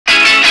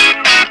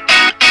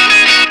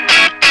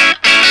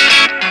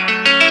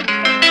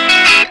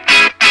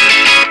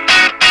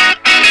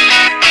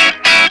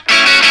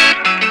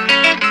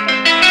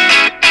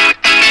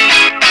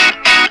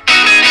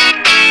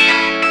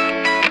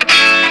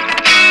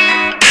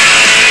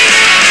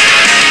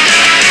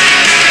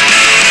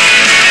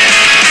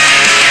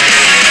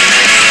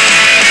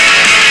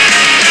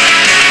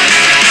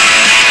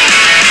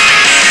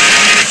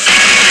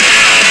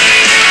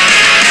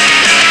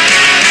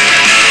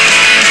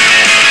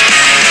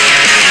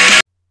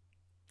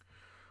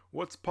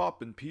What's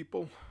poppin',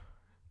 people?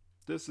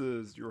 This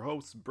is your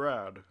host,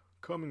 Brad,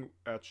 coming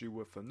at you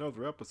with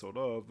another episode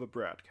of the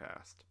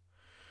Bradcast.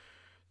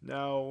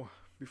 Now,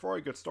 before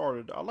I get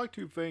started, I'd like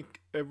to thank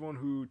everyone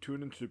who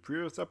tuned into the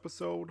previous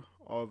episode,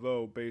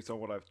 although based on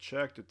what I've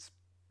checked, it's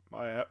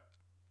my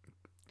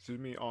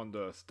on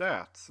the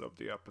stats of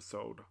the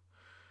episode.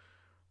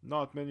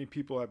 Not many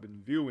people have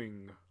been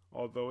viewing,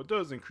 although it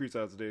does increase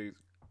as days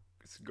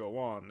go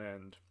on,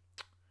 and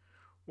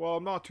well,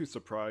 I'm not too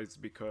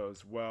surprised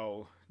because,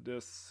 well,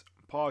 this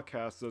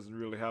podcast doesn't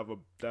really have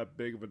that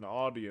big of an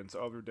audience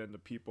other than the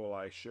people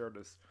I share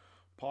this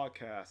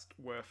podcast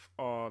with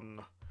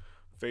on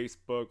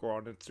Facebook or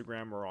on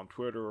Instagram or on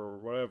Twitter or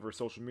whatever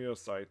social media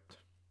site.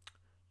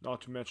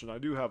 Not to mention, I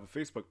do have a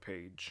Facebook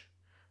page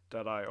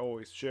that I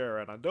always share,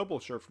 and I double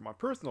share for my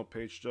personal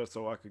page just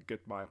so I could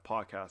get my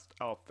podcast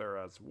out there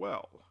as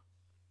well.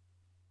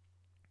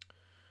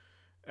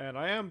 And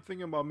I am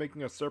thinking about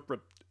making a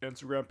separate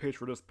Instagram page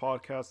for this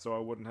podcast so I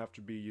wouldn't have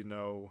to be,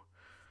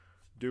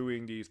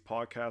 doing these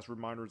podcast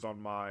reminders on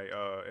my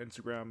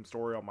Instagram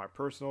story on my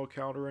personal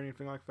account or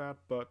anything like that.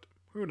 But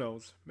who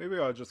knows? Maybe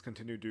I'll just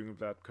continue doing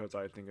that because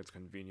I think it's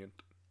convenient.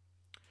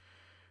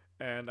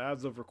 And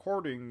as of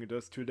recording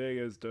this, today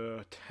is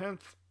the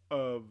 10th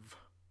of.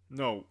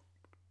 No.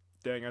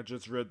 Dang, I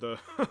just read the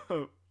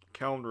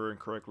calendar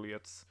incorrectly.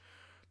 It's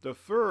the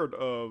 3rd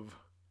of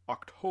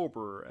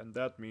October, and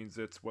that means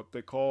it's what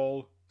they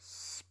call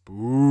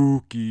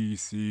spooky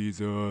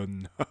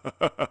season.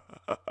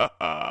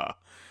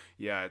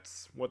 Yeah,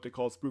 it's what they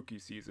call spooky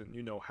season.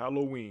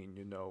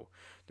 Halloween,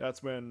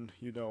 That's when,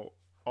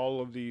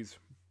 all of these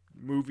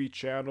movie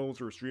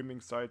channels or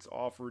streaming sites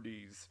offer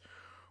these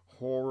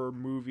horror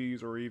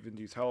movies or even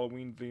these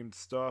Halloween themed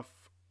stuff.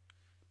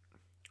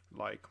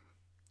 Like,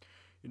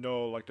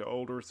 like the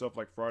older stuff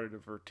like Friday the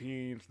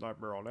 13th,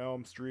 Nightmare on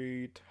Elm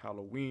Street,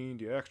 Halloween,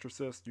 The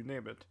Exorcist, you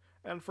name it.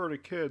 And for the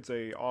kids,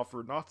 they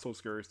offer not so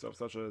scary stuff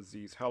such as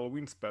these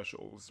Halloween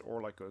specials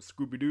or like a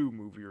Scooby Doo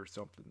movie or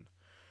something.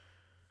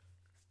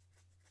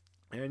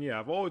 And yeah,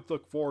 I've always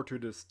looked forward to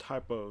this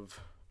type of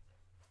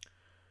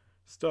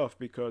stuff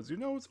because,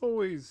 it's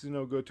always,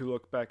 good to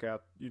look back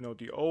at,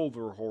 the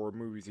older horror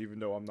movies, even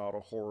though I'm not a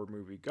horror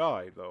movie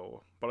guy,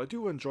 though. But I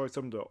do enjoy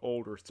some of the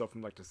older stuff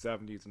from like the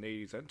 70s and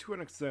 80s, and to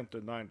an extent the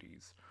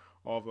 90s.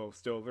 Although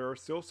still, there are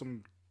still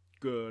some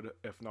good,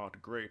 if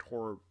not great,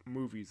 horror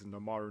movies in the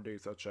modern day,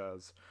 such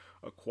as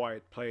A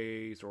Quiet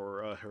Place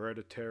or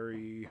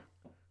Hereditary,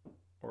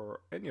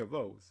 or any of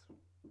those.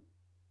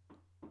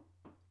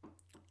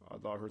 I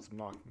thought I heard some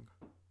knocking.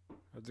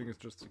 I think it's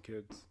just the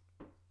kids.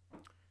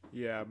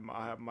 Yeah,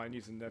 my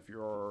niece and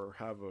nephew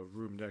have a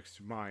room next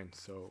to mine,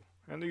 so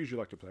and they usually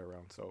like to play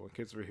around. So in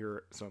case we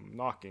hear some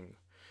knocking,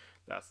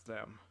 that's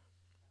them.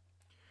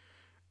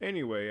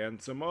 Anyway, and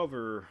some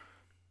other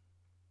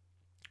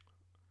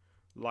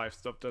life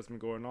stuff that's been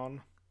going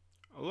on.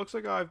 It looks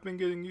like I've been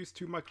getting used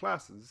to my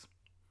classes,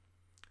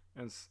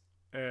 and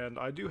and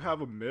I do have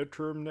a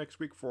midterm next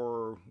week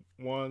for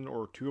one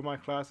or two of my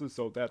classes,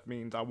 so that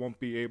means I won't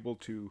be able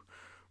to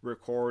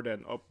record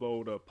and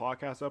upload a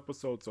podcast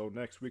episode. So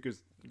next week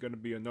is going to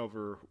be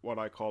another what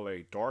I call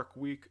a dark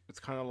week. It's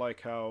kind of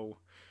like how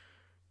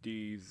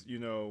these,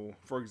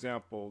 for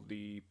example,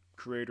 the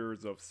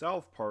creators of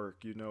South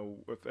Park,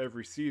 with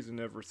every season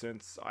ever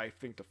since I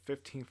think the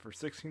 15th or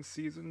 16th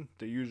season,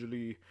 they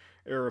usually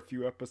air a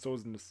few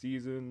episodes in the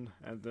season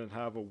and then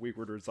have a week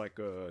where there's like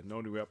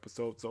no new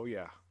episode. So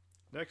yeah,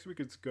 next week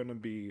it's going to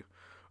be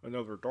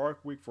another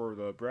dark week for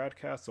the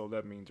broadcast, so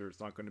that means there's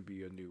not going to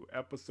be a new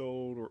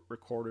episode or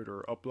recorded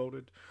or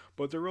uploaded,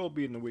 but there will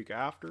be in the week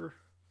after.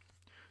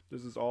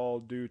 This is all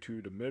due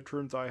to the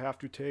midterms I have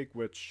to take,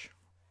 which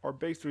are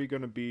basically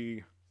going to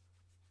be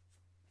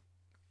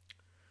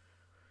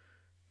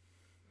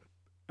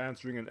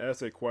answering an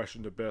essay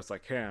question the best I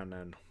can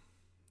and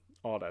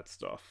all that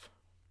stuff.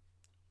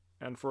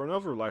 And for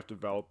another life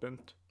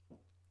development,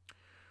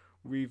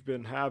 we've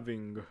been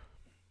having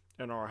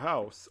in our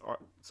house,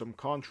 some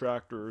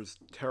contractors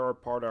tear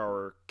apart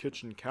our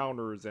kitchen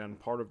counters and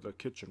part of the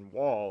kitchen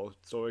wall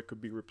so it could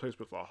be replaced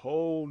with a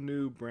whole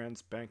new brand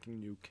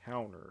spanking new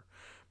counter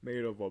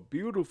made of a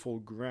beautiful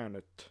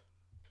granite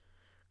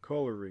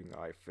coloring,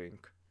 I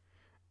think.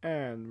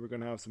 And we're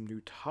gonna have some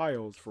new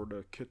tiles for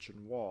the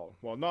kitchen wall.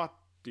 Well, not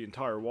the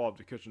entire wall of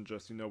the kitchen,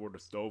 just where the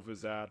stove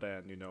is at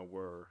and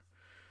where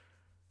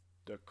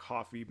the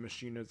coffee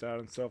machine is at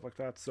and stuff like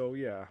that. So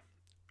yeah,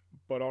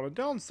 but on the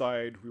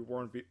downside, we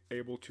weren't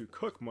able to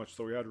cook much,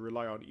 so we had to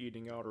rely on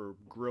eating out or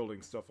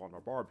grilling stuff on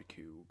our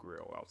barbecue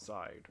grill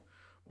outside.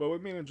 But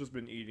we've mainly just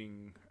been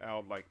eating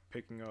out, like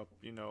picking up,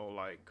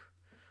 like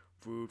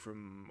food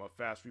from a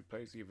fast food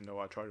place, even though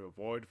I try to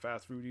avoid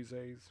fast food these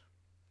days.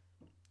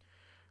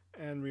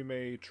 And we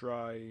may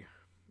try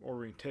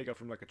ordering takeout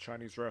from like a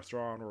Chinese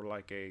restaurant or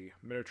like a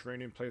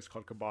Mediterranean place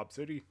called Kebab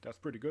City. That's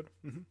pretty good.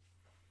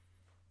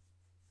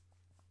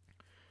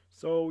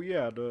 So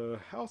yeah, the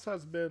house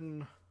has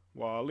been,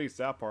 well, at least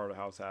that part of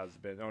the house has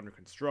been under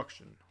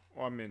construction.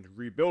 Or I mean,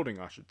 rebuilding,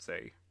 I should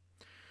say.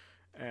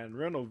 And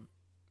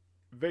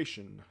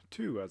renovation,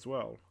 too, as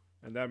well.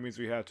 and that means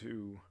we had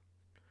to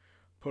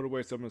put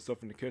away some of the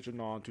stuff in the kitchen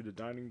onto the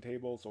dining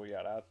table. So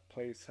yeah, that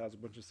place has a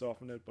bunch of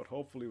stuff in it, but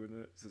hopefully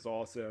when this is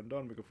all said and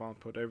done, we can finally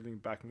put everything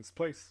back in its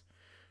place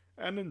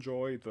and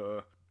enjoy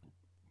the,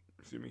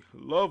 excuse me,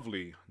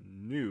 lovely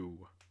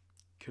new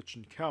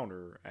kitchen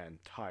counter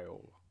and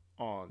tile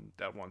on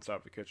that one side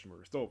of the kitchen where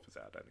the stove is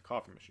at and the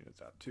coffee machine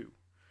is at too.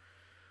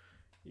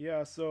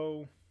 Yeah,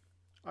 so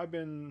I've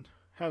been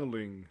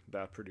handling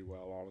that pretty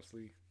well,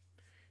 honestly.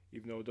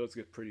 Even though it does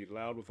get pretty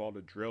loud with all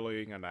the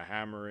drilling and the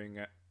hammering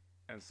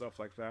and stuff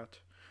like that.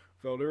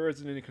 Though there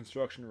isn't any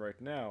construction right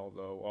now,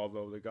 though,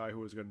 although the guy who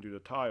was going to do the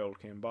tile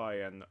came by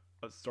and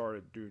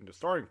started doing the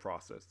starting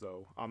process,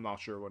 though I'm not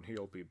sure when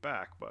he'll be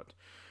back, but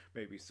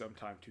maybe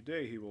sometime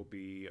today he will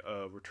be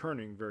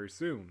returning very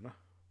soon.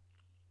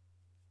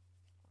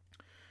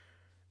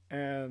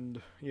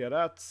 And yeah,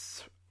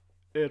 that's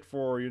it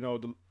for,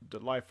 the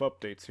life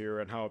updates here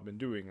and how I've been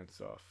doing and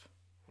stuff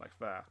like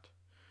that.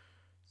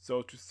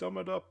 So to sum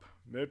it up,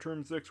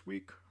 midterms next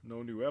week,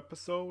 no new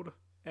episode,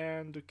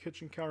 and the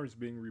kitchen counter is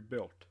being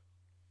rebuilt.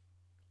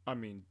 I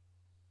mean,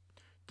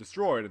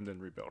 destroyed and then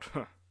rebuilt.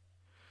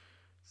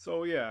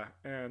 So yeah,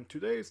 and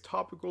today's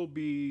topic will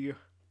be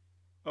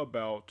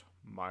about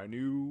my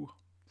new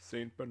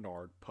Saint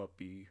Bernard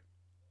puppy,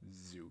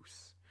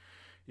 Zeus.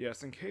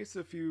 Yes, in case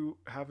if you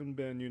haven't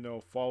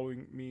been,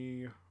 following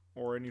me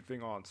or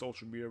anything on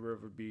social media, whether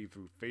it be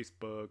through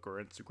Facebook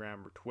or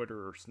Instagram or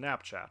Twitter or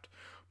Snapchat,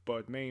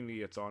 but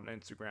mainly it's on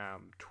Instagram,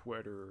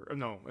 Twitter,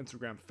 no,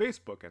 Instagram,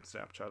 Facebook, and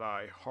Snapchat.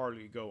 I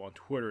hardly go on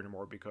Twitter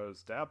anymore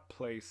because that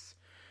place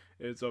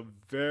is a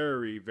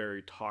very,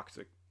 very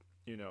toxic,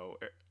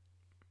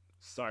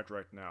 site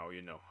right now.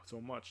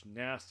 So much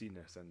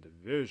nastiness and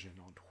division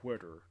on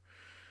Twitter.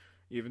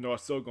 Even though I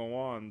still go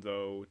on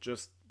though,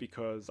 just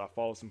because I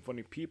follow some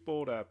funny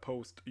people that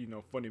post,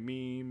 funny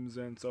memes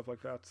and stuff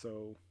like that.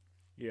 So,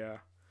 yeah.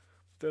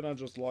 Then I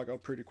just log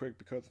out pretty quick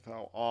because of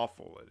how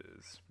awful it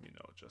is.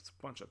 Just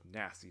a bunch of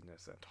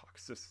nastiness and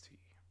toxicity.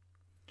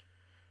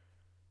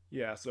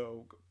 Yeah,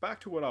 so back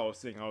to what I was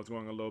saying, I was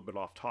going a little bit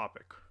off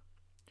topic.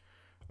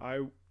 I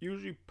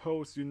usually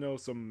post,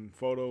 some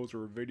photos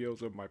or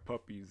videos of my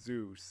puppy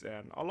Zeus,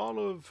 and a lot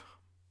of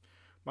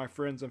my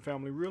friends and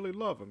family really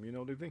love him.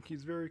 They think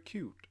he's very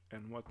cute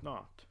and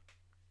whatnot.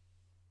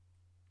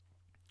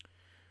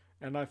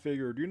 And I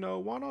figured,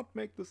 why not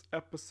make this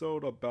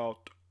episode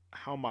about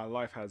how my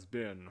life has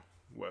been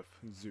with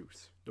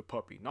Zeus, the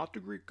puppy. Not the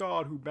Greek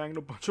god who banged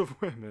a bunch of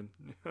women.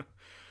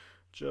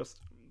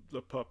 Just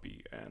the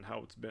puppy and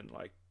how it's been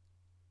like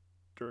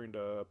during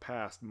the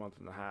past month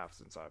and a half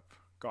since I've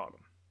got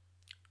him.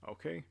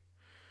 Okay?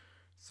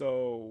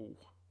 So,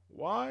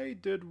 why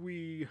did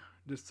we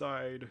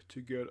decide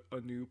to get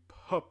a new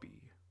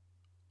puppy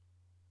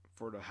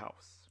for the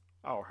house?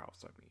 Our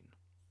house, I mean.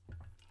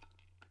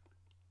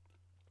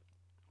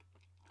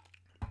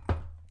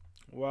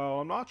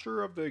 Well, I'm not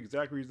sure of the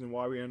exact reason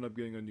why we ended up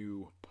getting a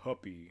new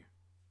puppy,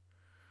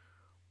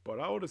 but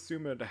I would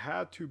assume it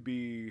had to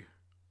be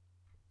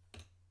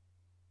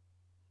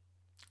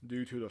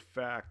due to the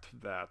fact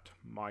that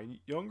my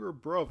younger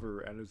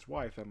brother and his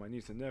wife and my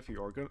niece and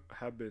nephew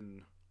have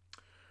been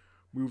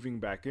moving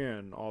back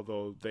in,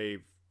 although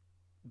they've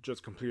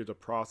just completed the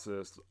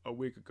process a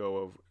week ago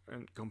of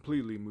and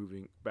completely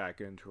moving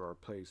back into our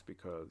place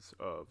because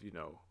of,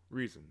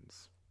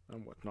 reasons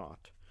and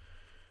whatnot.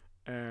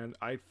 And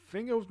I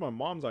think it was my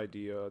mom's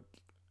idea,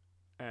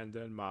 and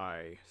then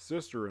my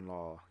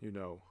sister-in-law,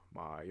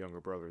 my younger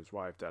brother's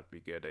wife, that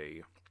we get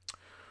a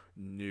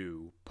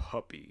new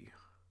puppy.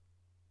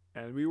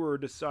 And we were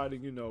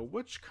deciding,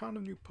 which kind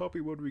of new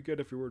puppy would we get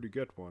if we were to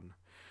get one.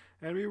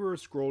 And we were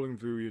scrolling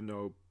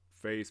through,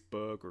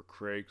 Facebook or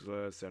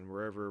Craigslist and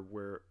wherever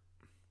where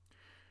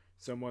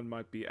someone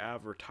might be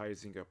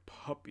advertising a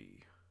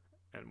puppy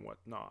and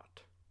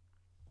whatnot.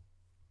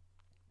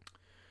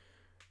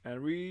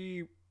 And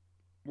we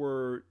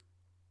were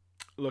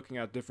looking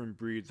at different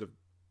breeds of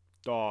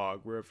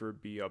dog, whether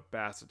it be a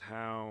Basset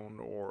Hound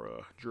or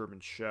a German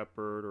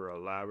Shepherd or a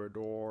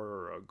Labrador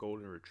or a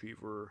Golden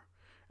Retriever.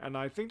 And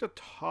I think the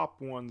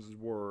top ones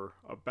were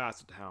a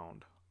Basset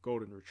Hound,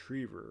 Golden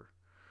Retriever,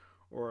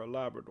 or a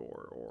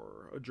Labrador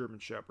or a German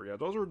Shepherd. Yeah,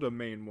 those were the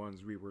main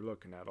ones we were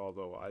looking at,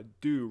 although I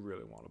do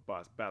really want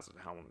a Basset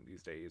Hound one of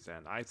these days,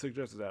 and I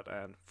suggested that,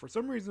 and for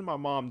some reason my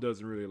mom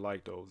doesn't really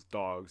like those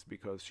dogs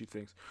because she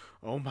thinks,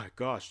 oh my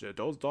gosh,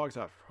 those dogs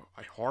have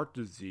a heart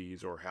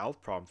disease or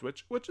health problems,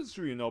 which is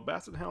true.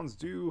 Basset Hounds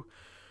do,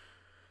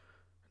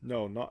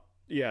 no, not,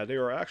 yeah, they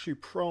are actually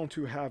prone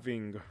to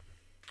having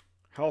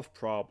health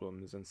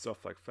problems and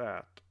stuff like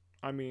that.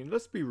 I mean,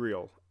 let's be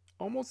real,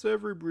 almost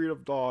every breed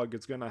of dog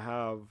is gonna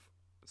have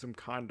some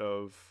kind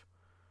of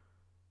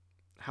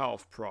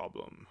health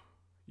problem,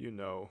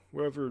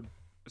 whether,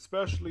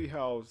 especially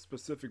how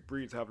specific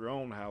breeds have their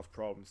own health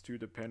problems too,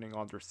 depending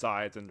on their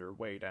size and their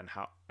weight and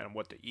how and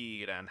what they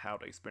eat and how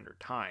they spend their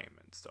time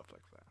and stuff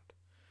like that.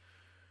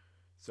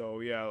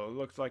 So yeah, it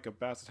looks like a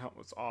Basset Hound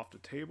was off the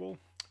table.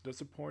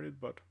 Disappointed,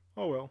 but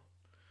oh well.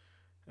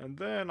 And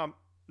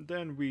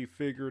then we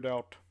figured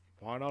out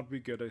why not we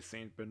get a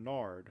Saint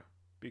Bernard?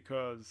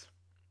 Because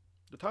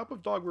the type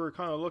of dog we were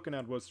kind of looking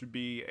at was to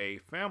be a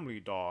family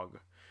dog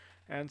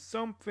and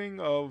something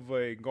of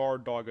a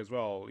guard dog as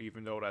well,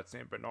 even though that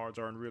Saint Bernards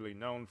aren't really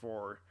known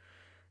for,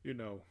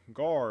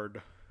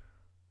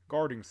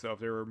 guarding stuff.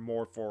 They were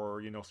more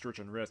for, search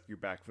and rescue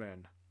back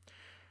then.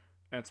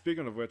 And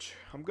speaking of which,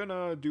 I'm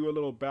gonna do a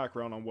little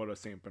background on what a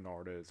Saint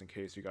Bernard is in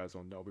case you guys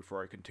don't know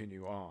before I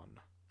continue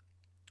on.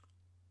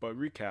 But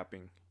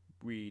recapping,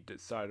 we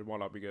decided why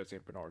not we get a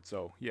Saint Bernard.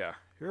 So yeah,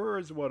 here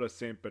is what a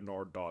Saint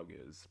Bernard dog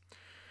is.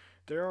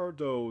 There are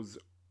those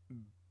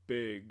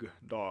big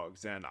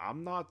dogs, and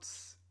I'm not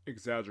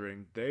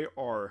exaggerating, they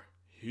are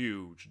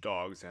huge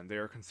dogs, and they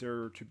are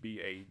considered to be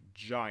a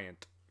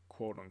giant,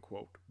 quote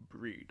unquote,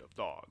 breed of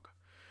dog.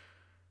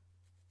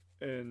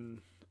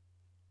 And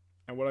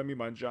and what I mean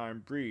by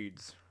giant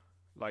breeds,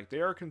 like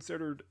they are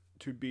considered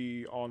to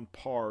be on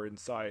par in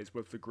size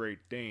with the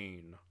Great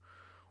Dane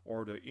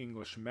or the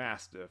English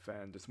Mastiff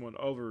and this one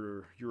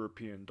other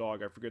European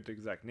dog, I forget the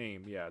exact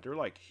name. Yeah, they're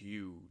like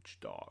huge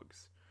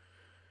dogs.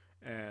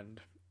 And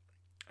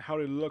how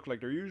they look like,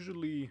 they're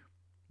usually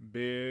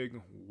big,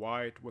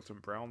 white with some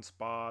brown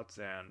spots,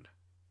 and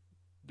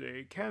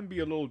they can be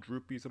a little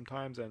droopy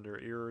sometimes, and their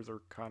ears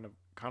are kind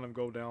of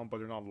go down, but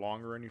they're not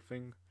long or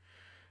anything.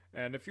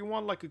 And if you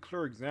want like a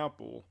clear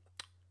example,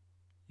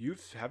 you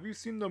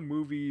seen the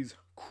movies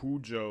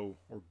Cujo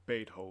or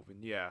Beethoven?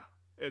 Yeah,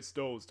 it's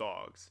those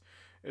dogs.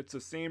 It's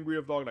the same breed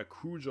of dog that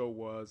Cujo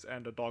was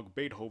and the dog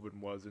Beethoven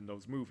was in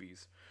those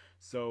movies.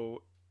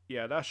 So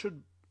yeah, that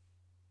should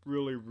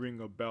really ring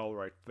a bell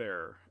right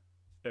there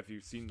if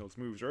you've seen those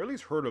movies or at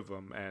least heard of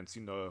them and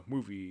seen the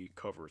movie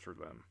covers for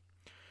them.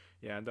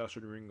 Yeah, and that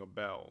should ring a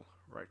bell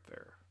right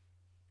there.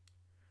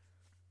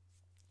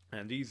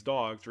 And these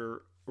dogs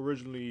are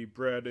originally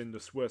bred in the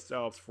Swiss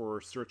Alps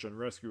for search and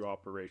rescue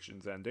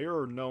operations, and they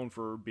are known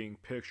for being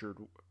pictured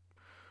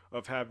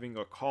of having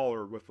a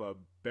collar with a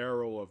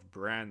barrel of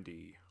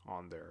brandy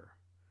on there,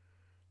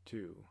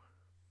 too.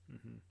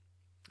 hmm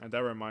And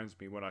that reminds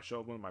me, when I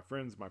showed one of my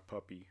friends my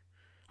puppy,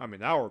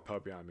 our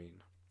puppy,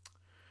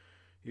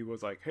 he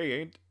was like,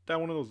 "Hey, ain't that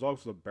one of those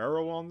dogs with a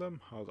barrel on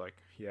them?" I was like,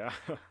 "Yeah."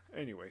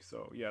 Anyway,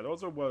 so yeah,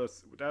 those are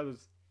that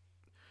is,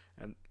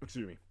 and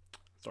excuse me,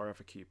 sorry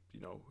if I keep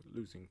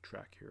losing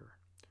track here,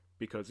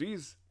 because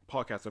these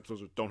podcast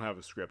episodes don't have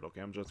a script.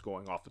 Okay, I'm just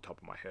going off the top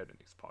of my head in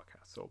these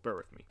podcasts, so bear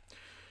with me.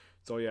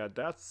 So yeah,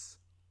 that's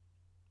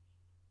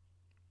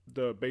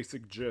the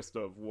basic gist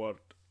of what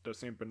the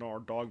Saint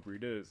Bernard dog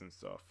breed is and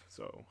stuff.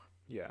 So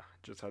yeah,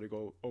 just had to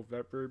go over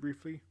that very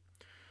briefly.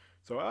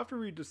 So after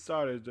we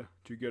decided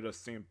to get a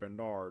Saint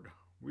Bernard,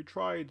 we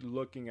tried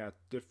looking at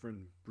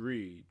different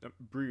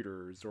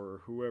breeders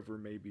or whoever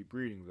may be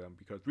breeding them,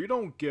 because we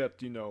don't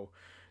get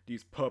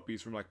these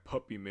puppies from like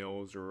puppy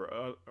mills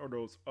or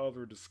those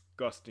other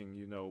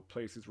disgusting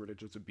places where they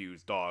just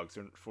abuse dogs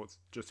and for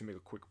just to make a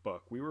quick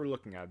buck. We were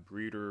looking at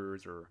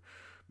breeders, or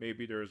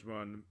maybe there's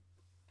one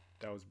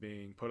that was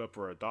being put up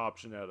for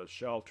adoption at a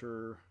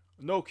shelter.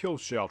 No kill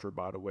shelter,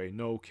 by the way.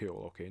 No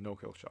kill. Okay, no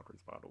kill shelters,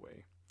 by the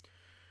way.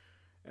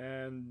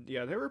 And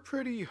yeah, they were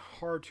pretty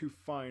hard to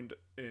find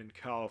in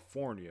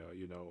California.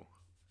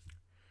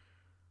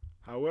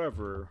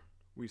 However,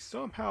 we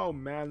somehow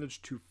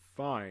managed to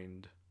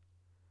find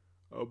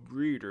a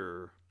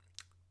breeder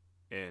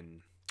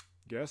in,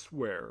 guess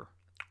where?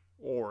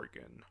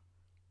 Oregon.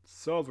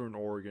 Southern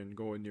Oregon,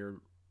 going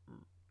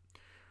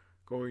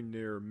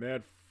near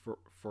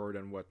Medford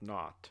and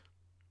whatnot.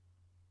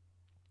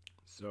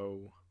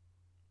 So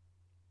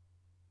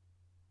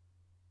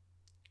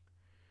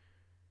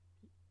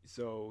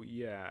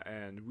yeah,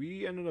 and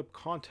we ended up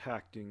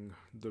contacting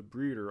the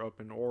breeder up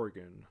in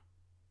Oregon,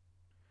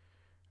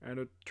 and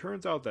it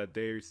turns out that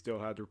they still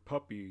had their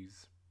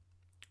puppies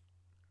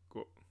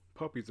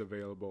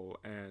available,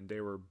 and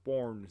they were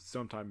born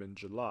sometime in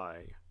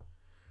July.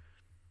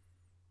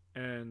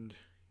 And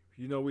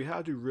we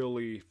had to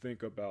really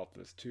think about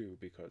this too,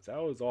 because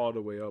that was all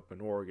the way up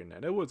in Oregon,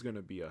 and it was going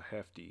to be a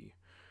hefty,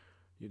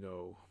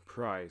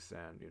 price,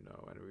 and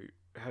we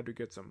had to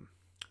get some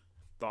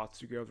thoughts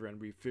together,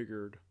 and we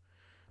figured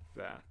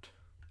that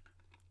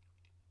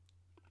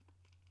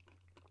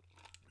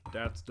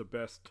that's the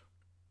best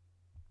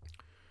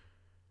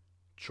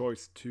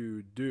choice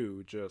to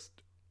do.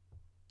 Just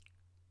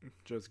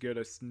get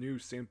a new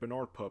Saint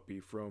Bernard puppy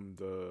from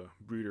the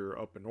breeder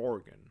up in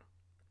Oregon.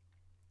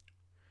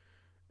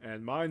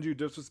 And mind you,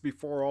 this was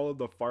before all of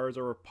the fires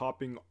that were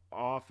popping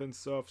off and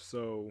stuff,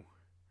 so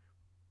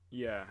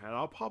yeah, and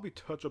I'll probably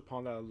touch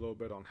upon that a little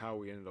bit on how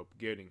we ended up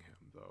getting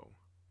him, though.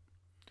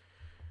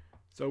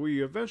 So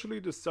we eventually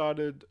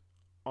decided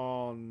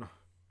on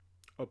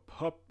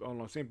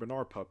on a Saint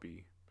Bernard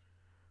puppy.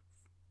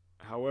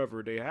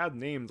 However, they had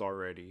names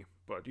already,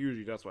 but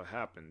usually that's what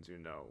happens.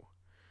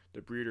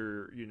 The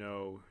breeder,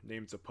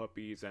 names the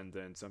puppies, and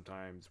then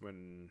sometimes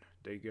when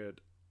they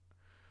get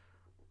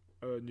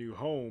a new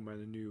home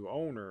and a new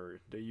owner,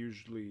 they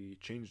usually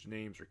change the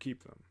names or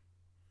keep them.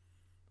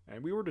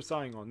 And we were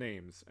deciding on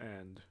names,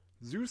 and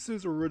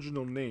Zeus's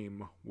original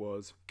name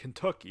was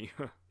Kentucky.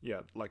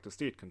 Yeah, like the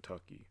state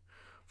Kentucky,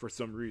 for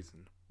some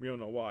reason. We don't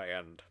know why,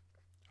 and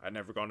I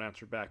never got an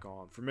answer back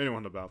on from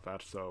anyone about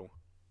that, so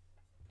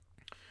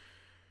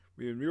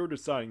when we were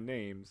deciding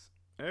names,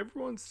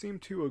 everyone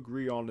seemed to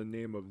agree on the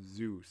name of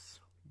Zeus,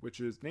 which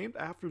is named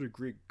after the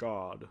Greek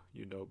god,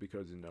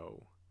 because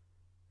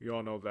we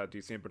all know that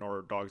these St.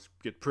 Bernard dogs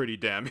get pretty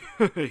damn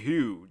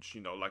huge,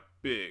 like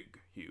big,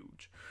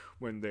 huge,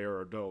 when they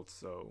are adults,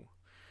 so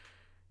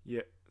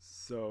yeah,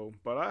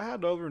 but I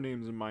had other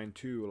names in mind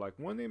too. Like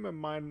one name in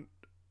mind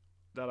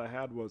that I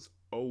had was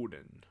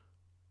Odin.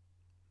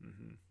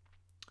 hmm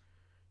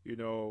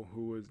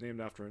who was named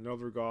after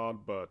another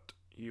god, but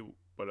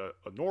a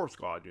Norse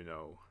god.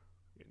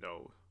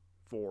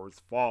 Thor's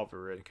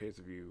father. In case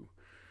of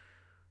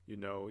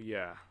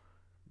yeah,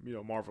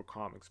 Marvel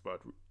comics.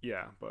 But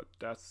yeah, but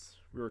that's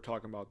we were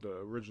talking about the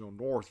original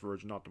Norse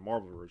version, not the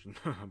Marvel version.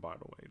 By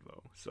the way,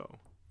 though, so.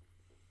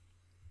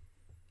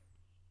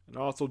 And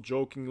also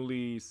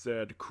jokingly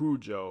said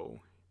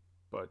Cujo.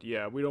 But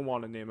yeah, we don't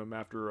want to name him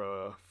after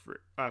a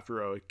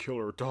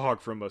killer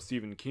dog from a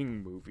Stephen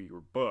King movie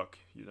or book,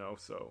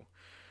 So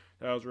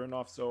that was written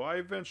off. So I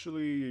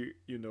eventually,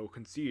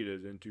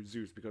 conceded into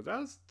Zeus because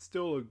that's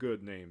still a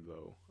good name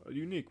though, a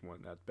unique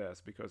one at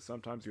best. Because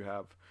sometimes you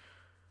have,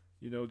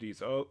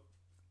 these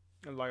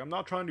and like I'm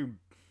not trying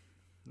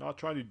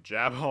to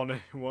jab on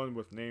anyone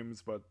with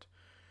names, but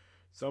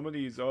some of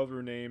these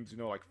other names,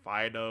 like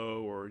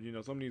Fido or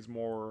some of these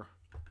more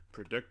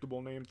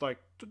predictable names. Like,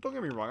 don't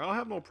get me wrong, I'll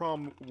have no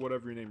problem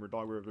whatever you name your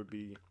dog, whether it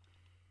be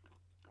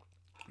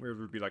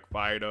like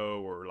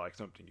Fido or like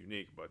something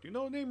unique. But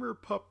name your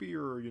puppy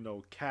or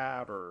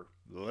cat or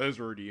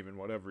lizard, even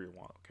whatever you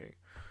want. Okay.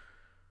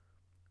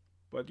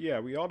 But yeah,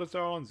 we all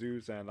decided on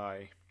Zeus, and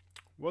I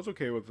was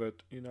okay with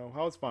it. I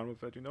was fine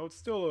with it. It's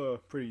still a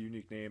pretty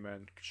unique name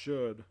and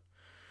should,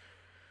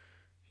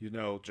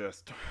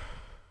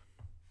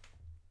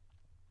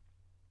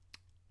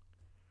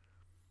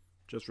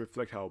 just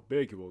reflect how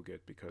big it will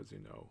get because,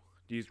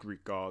 these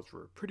Greek gods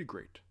were pretty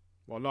great.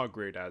 Well, not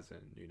great as in,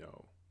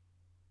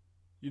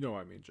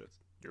 what I mean, just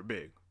you're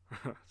big.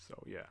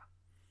 So, yeah.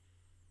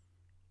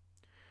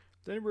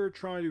 Then we were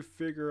trying to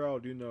figure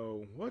out,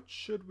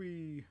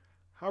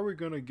 how are we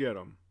going to get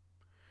them?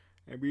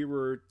 And we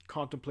were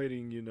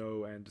contemplating,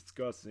 and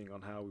discussing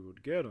on how we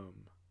would get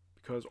them.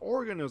 Because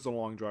Oregon is a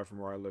long drive from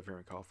where I live here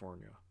in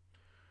California.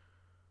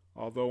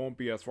 Although it won't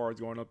be as far as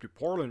going up to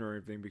Portland or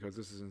anything because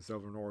this is in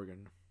Southern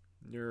Oregon,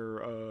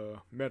 near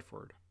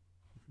Medford.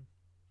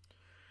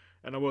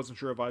 And I wasn't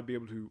sure if I'd be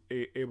able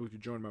to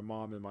join my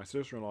mom and my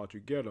sister-in-law to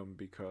get them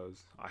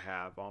because I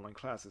have online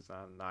classes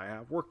and I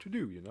have work to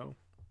do,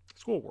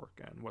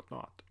 schoolwork and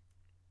whatnot.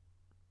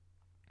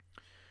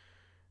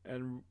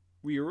 And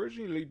we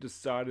originally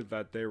decided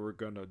that they were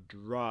gonna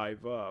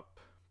drive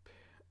up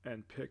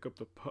and pick up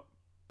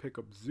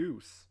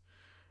Zeus,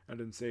 and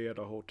then stay at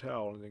a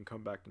hotel and then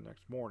come back the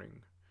next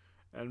morning.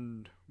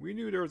 And we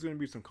knew there was gonna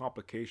be some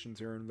complications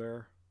here and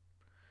there.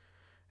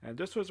 And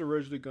this was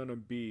originally going to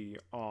be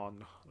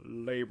on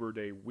Labor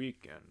Day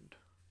weekend.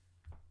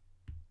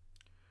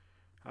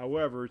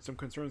 However, some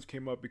concerns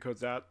came up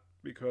because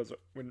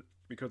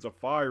the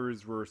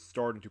fires were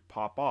starting to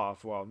pop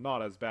off. Well,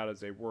 not as bad as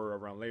they were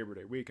around Labor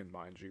Day weekend,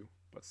 mind you,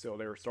 but still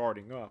they were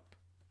starting up.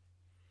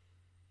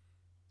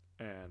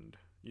 And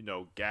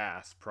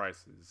gas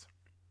prices,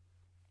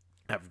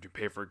 having to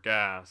pay for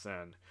gas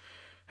and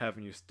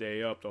having you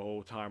stay up the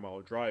whole time while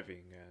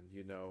driving, and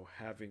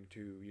having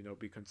to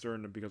be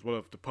concerned because what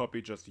if the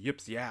puppy just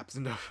yips yaps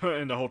in the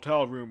in the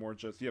hotel room, or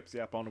just yips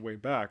yap on the way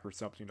back or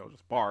something,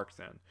 just barks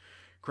and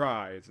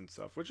cries and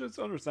stuff, which is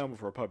understandable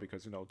for a puppy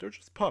because they're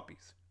just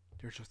puppies.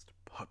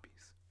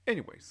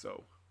 Anyway,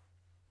 so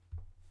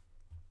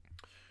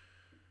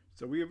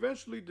we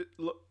eventually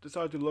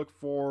decided to look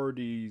for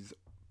these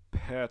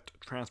pet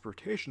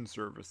transportation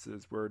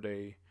services where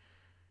they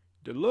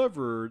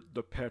delivered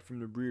the pet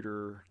from the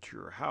breeder to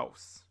your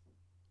house.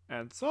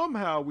 And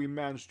somehow we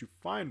managed to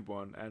find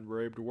one and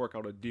were able to work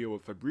out a deal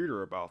with the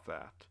breeder about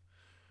that.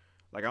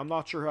 Like, I'm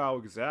not sure how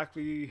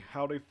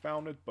they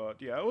found it,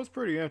 but yeah, it was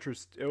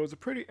it was a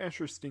pretty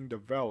interesting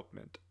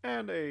development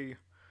and a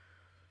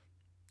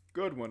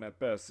good one at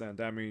best, and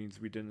that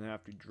means we didn't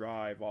have to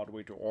drive all the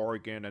way to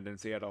Oregon and then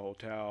stay at a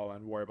hotel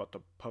and worry about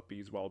the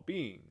puppy's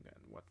well-being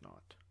and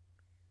whatnot.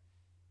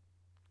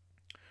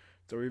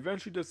 So we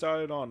eventually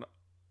decided on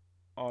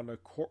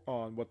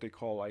what they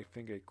call, I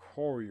think, a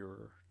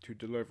courier to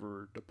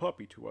deliver the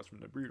puppy to us from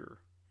the breeder.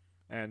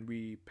 And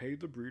we paid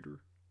the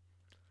breeder,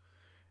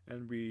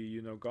 and we,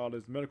 got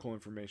his medical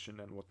information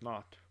and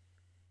whatnot.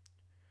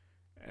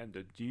 And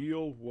the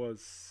deal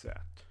was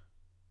set.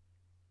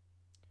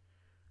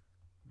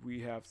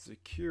 We have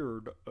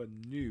secured a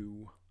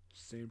new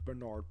St.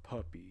 Bernard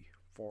puppy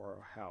for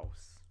our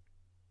house.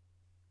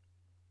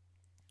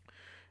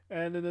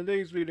 And in the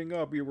days leading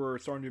up, we were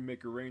starting to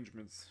make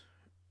arrangements.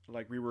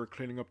 Like, we were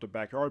cleaning up the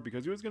backyard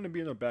because he was going to be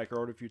in the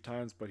backyard a few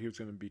times, but he was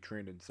going to be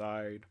trained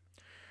inside.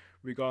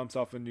 We got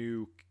himself a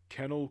new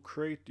kennel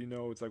crate.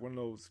 It's like one of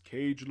those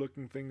cage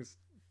looking things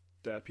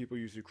that people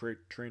use to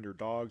train their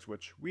dogs,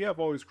 which we have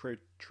always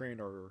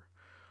trained our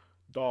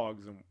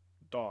dogs,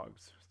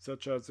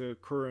 such as the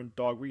current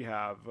dog we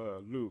have,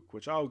 Luke,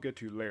 which I'll get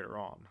to later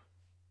on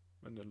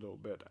in a little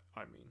bit.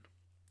 I mean,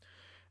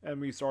 and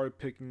we started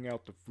picking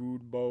out the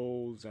food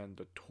bowls and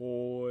the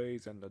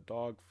toys and the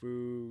dog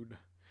food,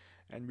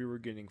 and we were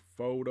getting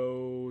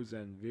photos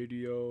and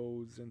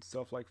videos and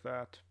stuff like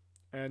that.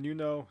 And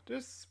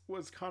this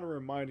was kind of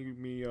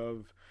reminding me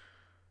of.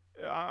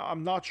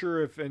 I'm not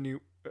sure if any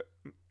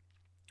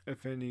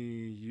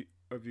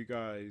of you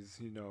guys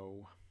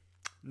know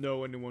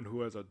anyone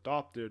who has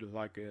adopted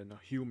like a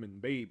human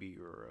baby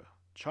or a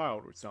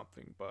child or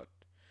something, but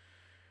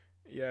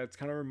yeah, it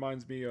kind of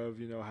reminds me of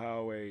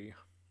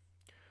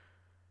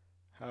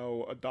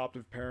how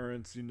adoptive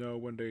parents,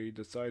 when they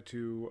decide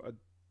to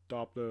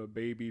adopt a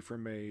baby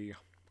from a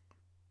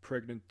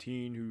pregnant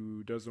teen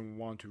who doesn't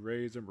want to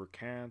raise them or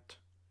can't,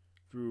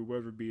 through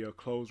whether it be a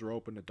closed or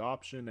open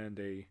adoption,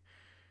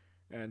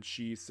 and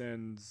she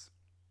sends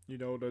the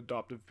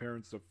adoptive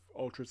parents of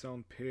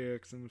ultrasound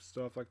pics and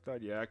stuff like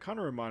that. Yeah, it kind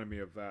of reminded me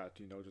of that,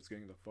 just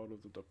getting the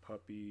photos of the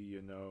puppy,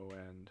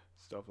 and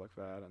stuff like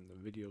that, and the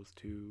videos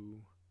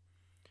too.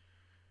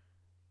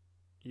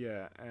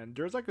 Yeah, and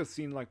there's like a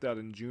scene like that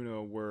in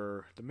Juno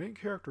where the main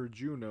character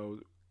Juno,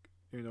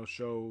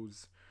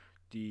 shows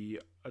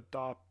the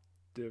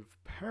adoptive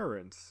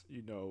parents,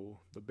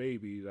 the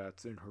baby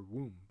that's in her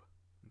womb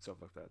and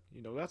stuff like that.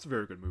 That's a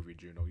very good movie,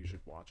 Juno. You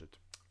should watch it.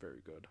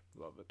 Very good.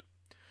 Love it.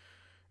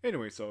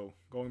 Anyway, so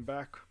going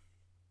back,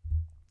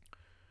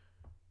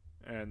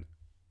 and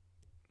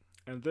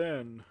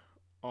then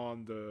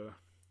on the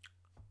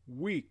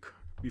week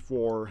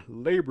before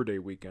Labor Day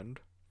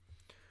weekend,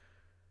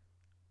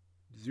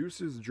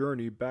 Zeus's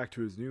journey back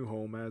to his new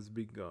home has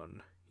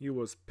begun. He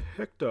was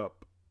picked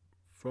up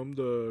from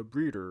the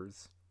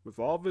breeders with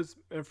all of his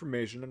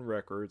information and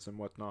records and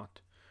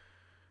whatnot,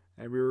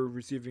 and we were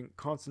receiving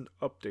constant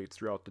updates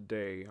throughout the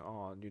day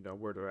on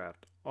where they're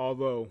at.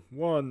 Although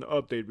one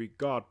update we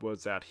got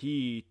was that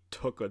he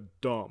took a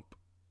dump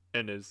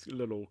in his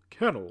little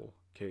kennel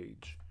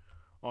cage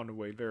on the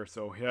way there.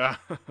 So yeah,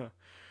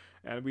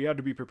 and we had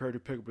to be prepared to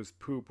pick up his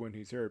poop when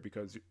he's here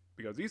because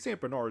these Saint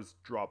Bernards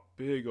drop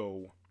big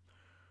old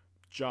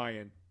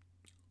giant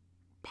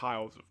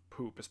piles of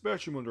poop,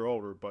 especially when they're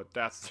older. But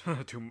that's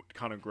too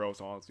kind of gross,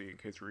 honestly, in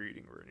case you're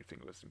eating or anything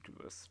listening to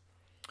this.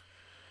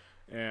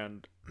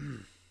 And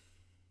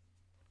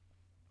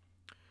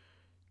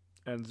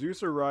and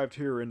Zeus arrived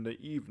here in the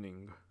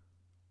evening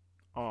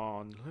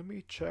on, let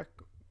me check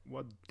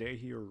what day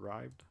he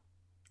arrived.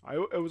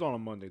 It was on a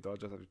Monday though, I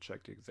just have to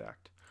check the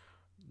exact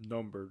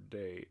numbered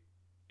day.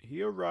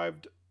 He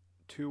arrived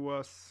to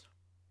us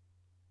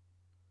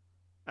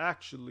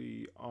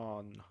actually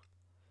on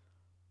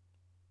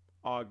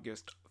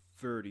August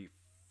 31st,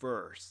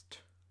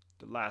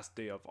 the last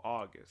day of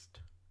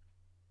August.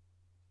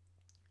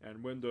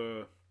 And when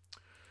the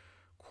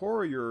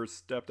courier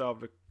stepped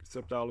out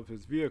of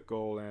his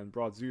vehicle and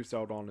brought Zeus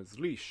out on his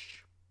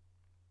leash,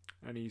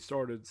 and he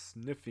started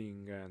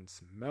sniffing and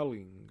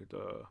smelling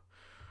the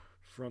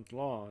front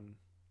lawn,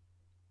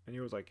 and he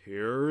was like,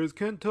 "Here is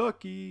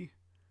Kentucky."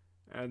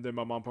 And then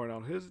my mom pointed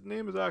out his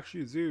name is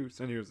actually Zeus,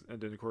 and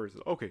then the courier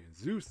said, "Okay,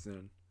 Zeus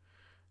then."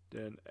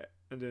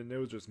 And then it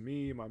was just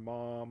me, my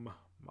mom,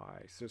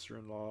 my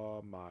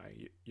sister-in-law,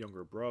 my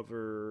younger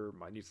brother,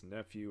 my niece and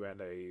nephew,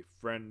 and a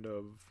friend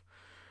of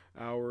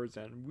ours,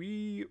 and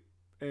we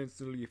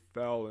instantly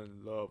fell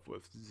in love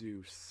with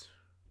Zeus.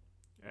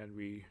 And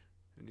he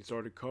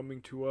started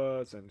coming to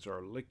us and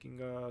started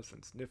licking us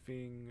and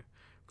sniffing.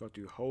 Got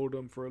to hold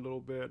him for a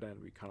little bit,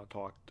 and we kind of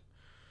talked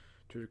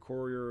to the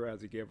courier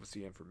as he gave us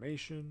the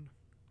information.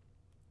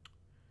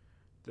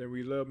 Then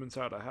we let him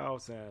inside the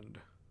house, and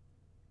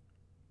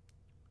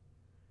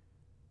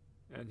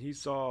he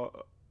saw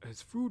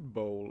his food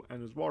bowl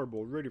and his water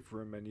bowl ready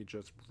for him, and he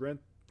just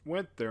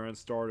went there and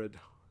started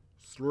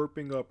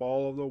slurping up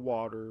all of the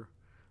water.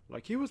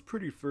 Like, he was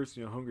pretty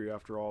thirsty and hungry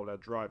after all that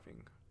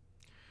driving.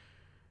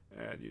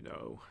 And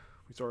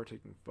we started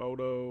taking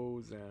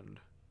photos,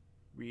 and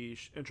we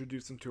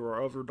introduced him to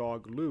our other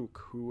dog, Luke,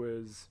 who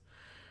is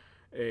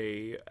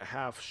a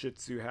half Shih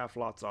Tzu, half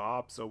Lhasa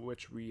Apso,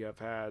 which we have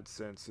had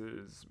since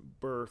his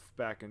birth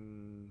back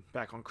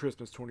on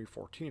Christmas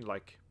 2014.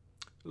 Like,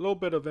 a little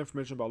bit of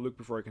information about Luke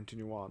before I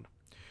continue on.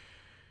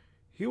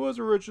 He was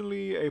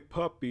originally a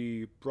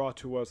puppy brought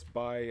to us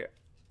by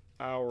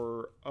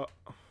our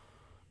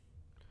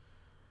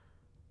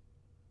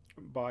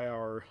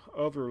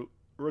other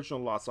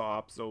original Lhasa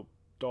Apso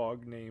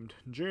dog named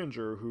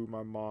Ginger, who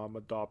my mom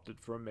adopted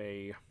from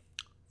a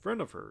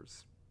friend of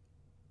hers.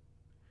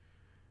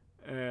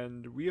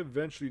 And we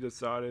eventually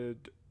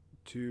decided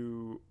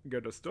to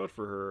get a stud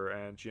for her,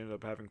 and she ended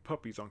up having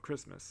puppies on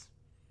Christmas.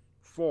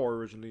 4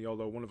 originally,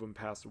 although one of them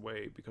passed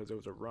away because it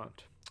was a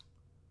runt.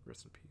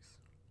 Rest in peace.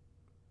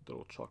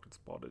 Little chocolate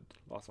spotted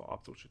Lhasa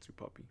Apso Shih Tzu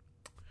puppy.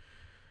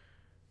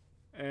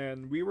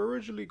 And we were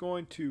originally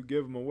going to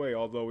give him away,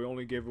 although we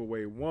only gave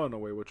one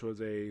away, which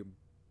was a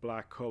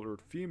black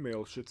colored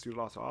female Shih Tzu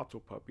Lhasa Apso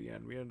puppy,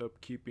 and we ended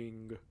up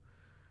keeping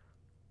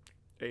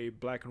a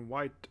black and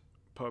white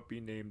puppy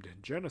named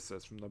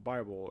Genesis from the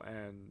Bible,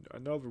 and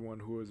another one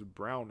who is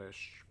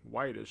brownish,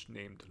 whitish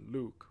named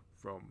Luke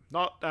from,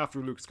 not after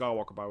Luke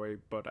Skywalker by the way,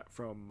 but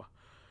from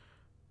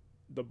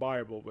the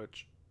Bible,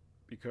 which,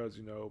 because,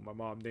 my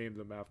mom named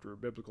them after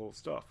biblical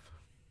stuff.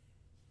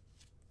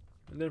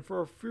 And then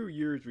for a few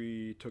years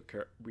we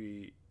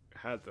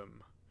had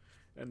them,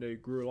 and they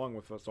grew along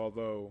with us,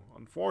 although,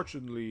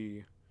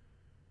 unfortunately,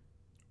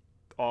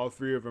 all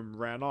three of them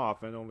ran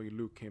off and only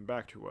Luke came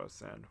back to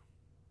us, and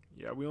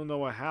yeah, we don't know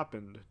what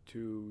happened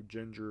to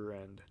Ginger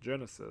and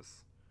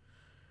Genesis.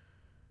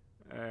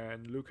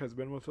 And Luke has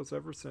been with us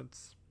ever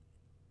since.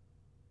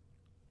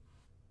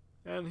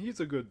 And he's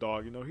a good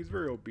dog, he's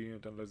very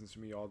obedient and listens to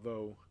me,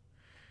 although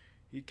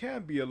he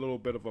can be a little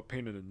bit of a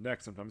pain in the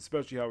neck sometimes,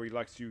 especially how he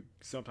likes to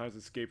sometimes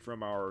escape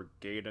from our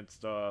gate and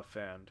stuff,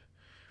 and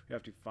we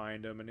have to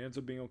find him, and it ends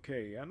up being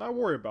okay. And I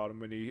worry about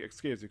him when he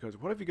escapes, because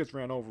what if he gets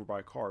ran over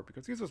by a car?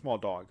 Because he's a small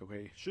dog,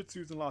 okay? Shih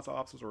Tzus and Lhasa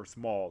Apsos are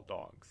small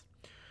dogs.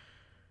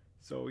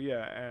 So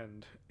yeah,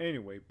 and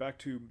anyway, back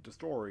to the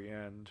story,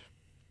 and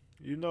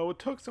it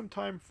took some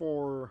time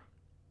for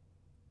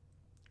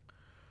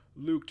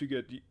Luke to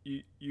get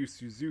used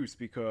to Zeus,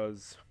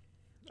 because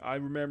I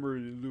remember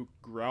Luke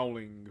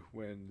growling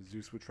when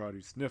Zeus would try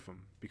to sniff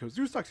him, because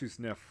Zeus likes to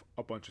sniff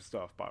a bunch of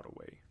stuff, by the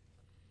way.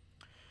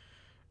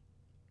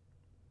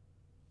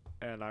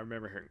 And I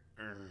remember hearing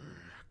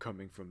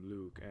coming from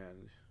Luke,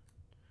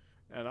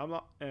 and I'm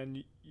not,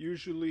 and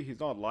usually he's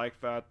not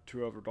like that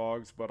to other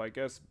dogs, but I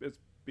guess it's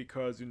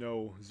because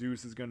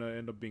Zeus is gonna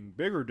end up being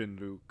bigger than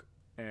Luke,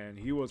 and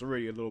he was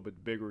already a little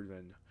bit bigger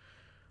than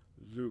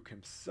Luke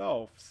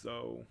himself.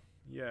 So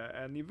yeah,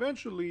 and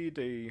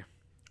eventually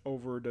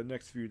over the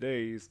next few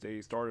days,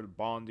 they started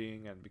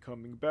bonding and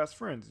becoming best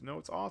friends.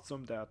 It's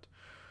awesome that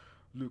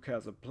Luke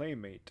has a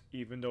playmate,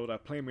 even though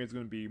that playmate is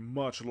going to be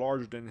much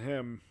larger than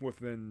him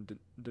within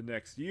the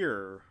next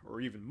year,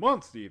 or even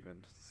months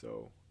even.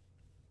 So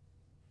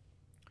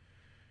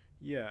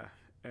yeah,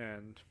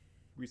 and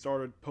we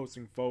started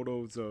posting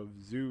photos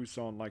of Zeus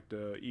on like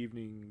the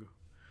evening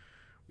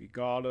we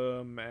got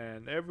him,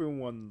 and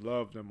everyone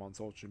loved him on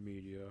social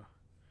media.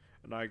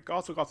 And I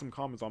also got some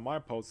comments on my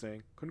post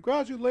saying,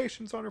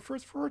 "Congratulations on your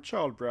first fur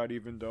child, Brad,"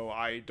 even though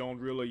I don't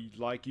really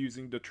like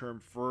using the term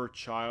fur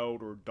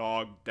child or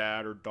dog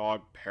dad or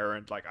dog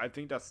parent. Like, I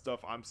think that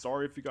stuff, I'm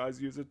sorry if you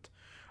guys use it.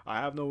 I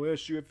have no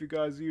issue if you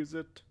guys use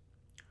it.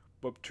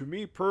 But to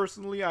me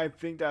personally, I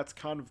think that's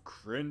kind of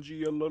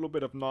cringy a little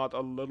bit, if not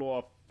a little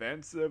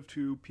offensive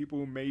to people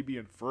who may be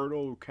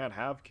infertile who can't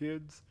have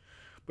kids.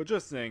 But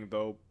just saying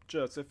though,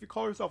 just if you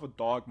call yourself a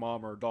dog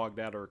mom or a dog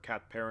dad or a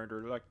cat parent,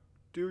 or like,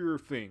 do your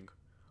thing.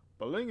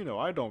 But then,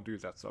 I don't do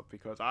that stuff,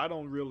 because I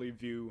don't really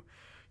view,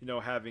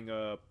 having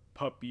a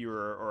puppy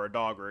or a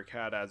dog or a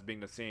cat as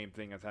being the same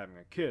thing as having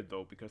a kid,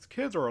 though, because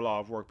kids are a lot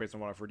of work based on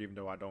what I've heard, even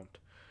though I don't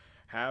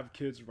have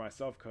kids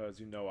myself,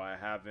 because, I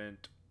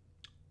haven't.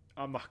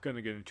 I'm not going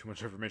to get into too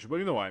much information, but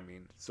you know what I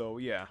mean. So,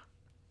 yeah.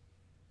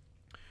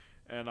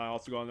 And I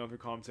also got another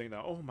comment saying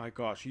that, oh my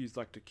gosh, he's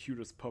like the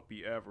cutest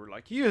puppy ever.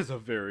 Like, he is a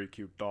very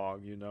cute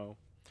dog,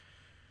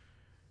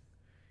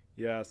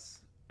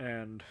 Yes,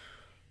 and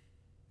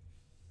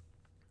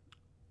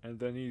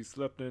then he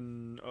slept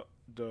in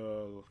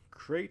the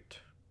crate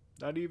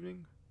that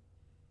evening.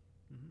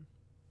 Mm-hmm.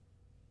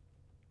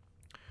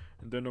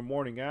 And then the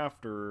morning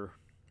after,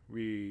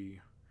 we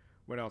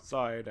went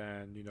outside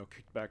and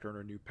kicked back on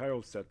our new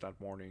pedal set that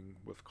morning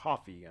with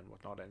coffee and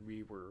whatnot, and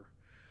we were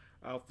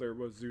out there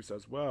with Zeus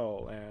as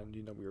well, and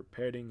we were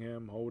petting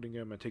him, holding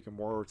him, and taking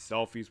more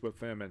selfies with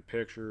him and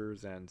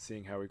pictures, and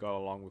seeing how he got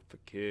along with the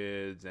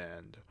kids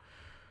and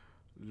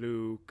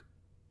Luke.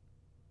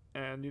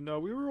 And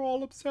we were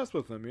all obsessed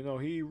with him.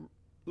 He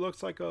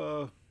looks like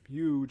a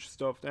huge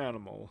stuffed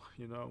animal.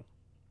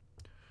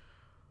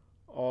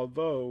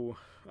 Although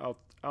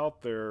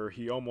out there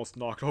he almost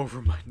knocked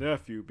over my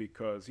nephew,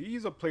 because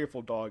he's a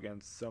playful dog,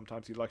 and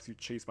sometimes he likes to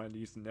chase my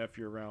niece and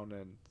nephew around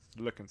and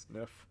lick and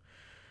sniff.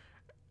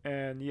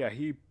 And yeah,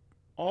 he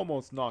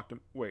almost knocked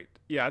him. Wait,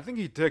 yeah, I think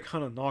he did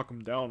kind of knock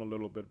him down a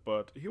little bit,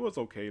 but he was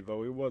okay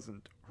though. He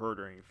wasn't hurt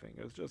or anything.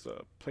 It was just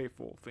a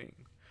playful thing.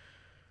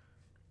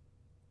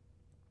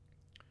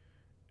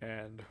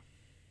 And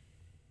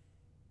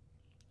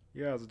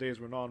yeah, as the days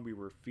went on, we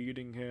were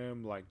feeding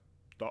him like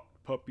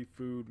puppy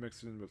food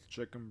mixed in with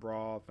chicken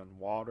broth and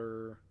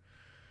water.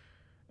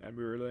 And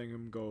we were letting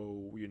him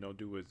go,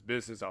 do his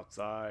business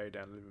outside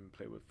and let him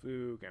play with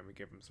Luke. And we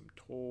gave him some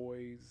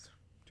toys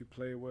to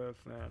play with.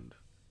 And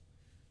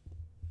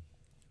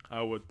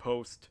I would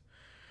post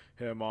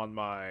him on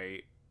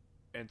my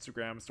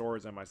Instagram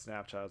stories and my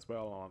Snapchat as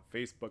well, on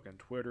Facebook and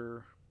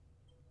Twitter.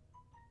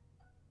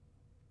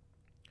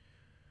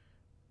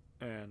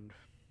 And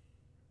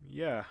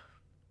yeah,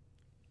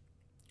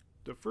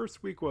 the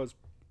first week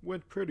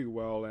went pretty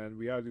well, and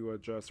we had to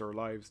adjust our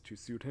lives to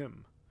suit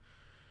him.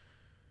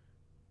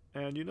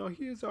 And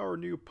he is our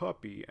new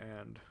puppy,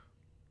 and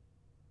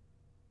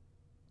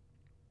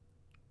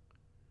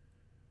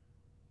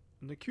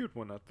a cute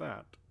one at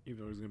that,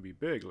 even though he's gonna be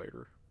big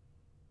later.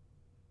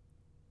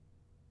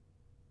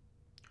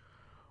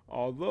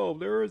 Although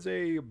there is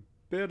a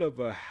bit of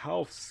a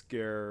health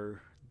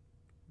scare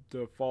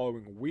the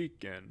following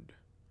weekend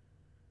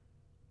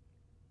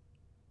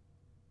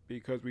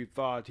because we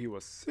thought he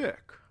was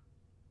sick,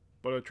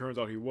 but it turns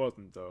out he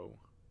wasn't though.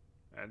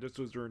 And this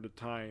was during the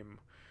time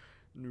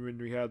when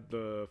we had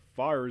the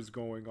fires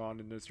going on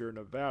in this year in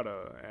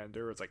Nevada, and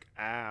there was like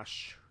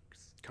ash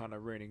kind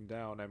of raining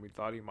down, and we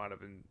thought he might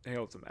have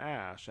inhaled some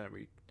ash, and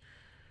we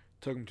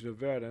took him to the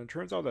vet, and it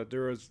turns out that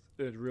there isn't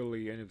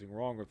really anything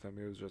wrong with him.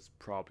 He was just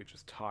probably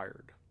just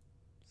tired.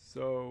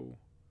 So,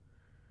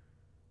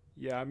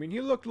 yeah, I mean, he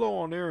looked low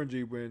on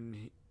energy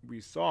when we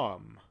saw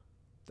him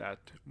that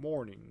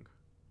morning.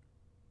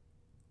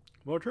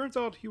 Well, it turns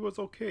out he was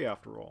okay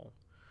after all,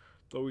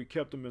 though we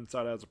kept him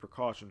inside as a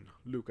precaution,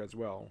 Luke as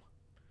well.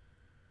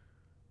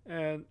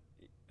 And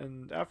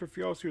after a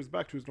few hours, he was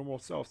back to his normal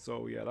self.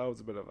 So yeah, that was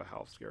a bit of a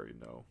health scare, you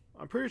know.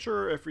 I'm pretty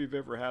sure if we've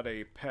ever had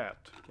a pet,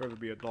 whether it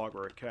be a dog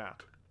or a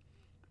cat,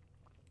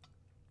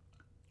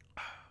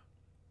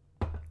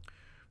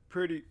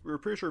 we're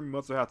pretty sure we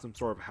must have had some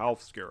sort of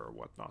health scare or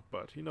whatnot.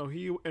 But you know,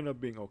 he ended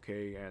up being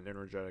okay and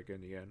energetic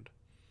in the end.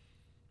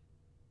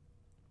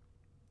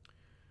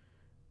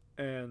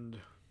 And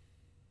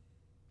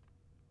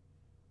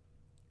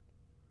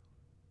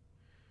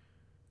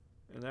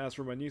as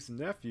for my niece and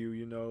nephew,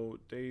 you know,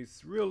 they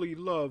really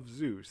love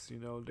Zeus. You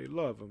know, they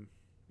love him.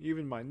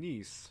 Even my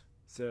niece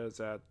says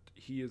that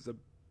he is the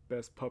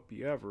best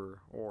puppy ever,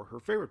 or her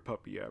favorite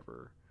puppy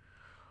ever.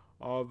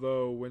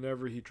 Although,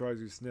 whenever he tries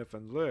to sniff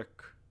and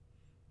lick,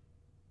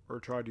 or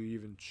try to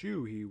even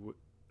chew,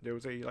 they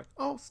would say, like,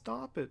 oh,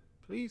 stop it.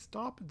 Please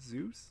stop it,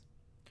 Zeus.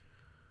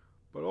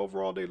 But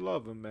overall, they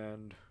love him,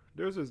 and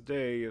there's this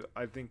day,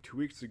 I think 2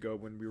 weeks ago,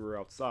 when we were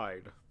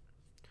outside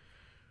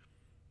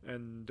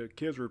and the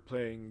kids were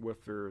playing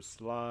with their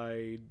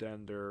slide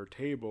and their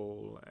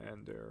table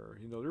and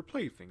their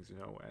playthings,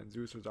 and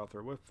Zeus was out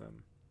there with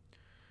them.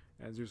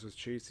 And Zeus was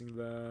chasing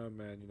them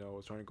and,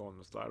 was trying to go on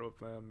the slide with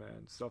them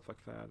and stuff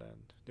like that.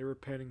 And they were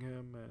petting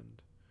him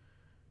and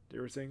they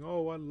were saying,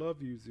 oh, I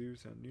love you,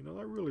 Zeus. And,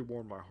 that really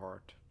warmed my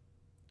heart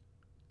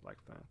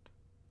like that.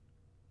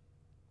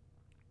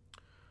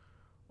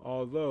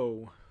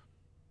 Although,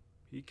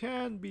 he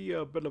can be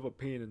a bit of a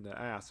pain in the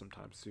ass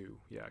sometimes too.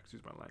 Yeah,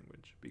 excuse my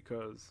language.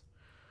 Because,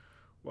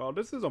 well,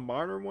 this is a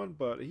minor one,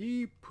 but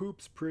he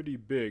poops pretty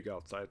big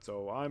outside.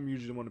 So I'm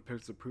usually the one who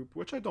picks the poop,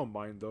 which I don't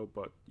mind though.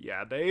 But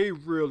yeah, they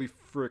really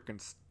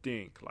freaking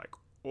stink. Like,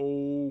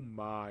 oh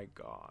my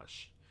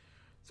gosh.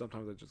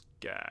 Sometimes I just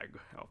gag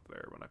out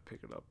there when I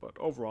pick it up. But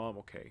overall, I'm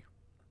okay.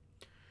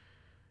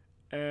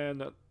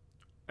 And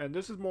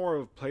this is more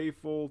of a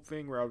playful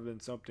thing rather than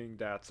something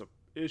that's a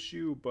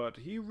issue, but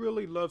he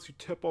really loves to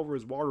tip over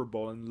his water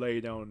bowl and lay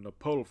down in a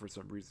puddle for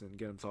some reason and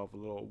get himself a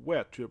little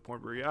wet to the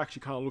point where he actually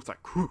kind of looks like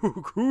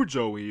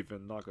Cujo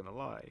even, not gonna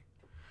lie.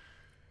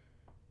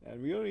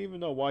 And we don't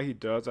even know why he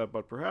does that,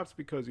 but perhaps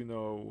because,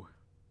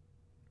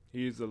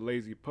 he's a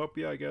lazy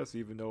puppy, I guess,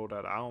 even though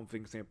that I don't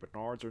think St.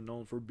 Bernards are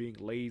known for being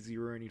lazy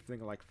or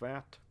anything like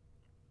that.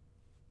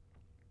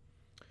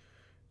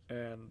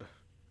 And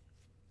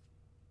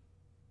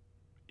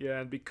yeah,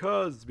 and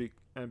because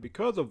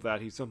of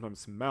that, he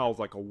sometimes smells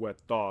like a wet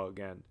dog.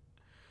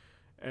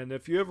 And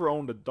if you ever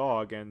owned a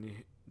dog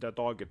and that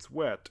dog gets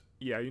wet,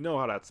 yeah, you know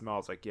how that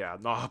smells like. Yeah,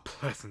 not a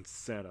pleasant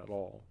scent at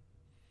all.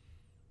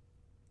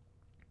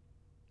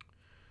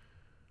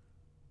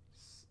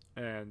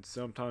 And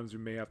sometimes we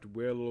may have to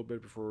wait a little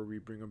bit before we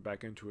bring him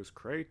back into his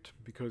crate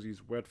because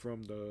he's wet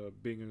from the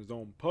being in his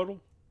own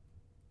puddle.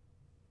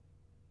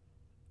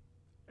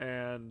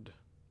 And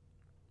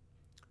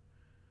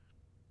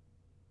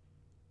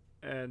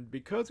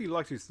because he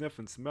likes to sniff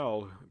and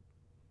smell,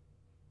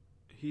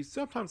 he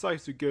sometimes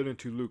likes to get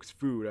into Luke's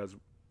food as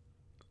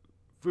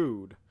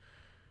food.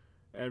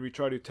 And we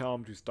try to tell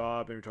him to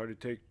stop and we try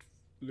to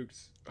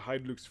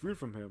hide Luke's food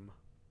from him.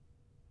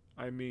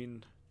 I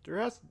mean,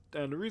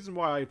 and the reason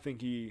why I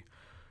think he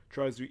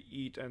tries to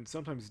eat and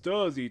sometimes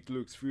does eat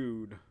Luke's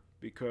food,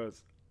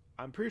 because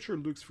I'm pretty sure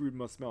Luke's food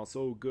must smell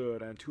so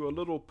good, and to a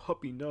little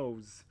puppy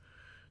nose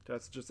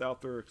that's just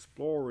out there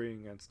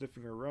exploring and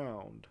sniffing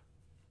around,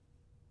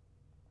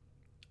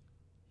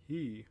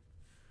 he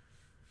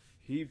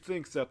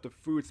thinks that the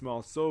food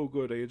smells so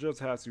good that he just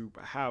has to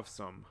have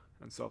some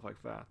and stuff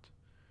like that.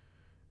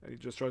 And he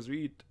just tries to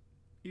eat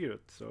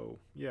it, so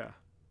yeah.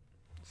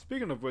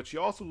 Speaking of which, he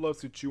also loves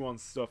to chew on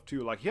stuff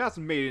too. Like, he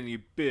hasn't made any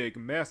big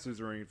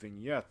messes or anything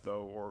yet,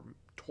 though, or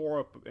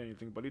tore up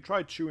anything, but he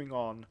tried chewing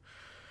on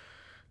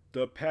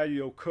the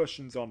patio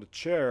cushions on the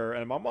chair,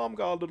 and my mom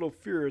got a little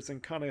furious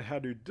and kind of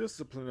had to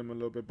discipline him a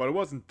little bit, but it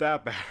wasn't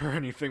that bad or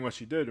anything what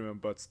she did to him,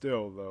 but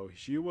still, though,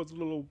 she was a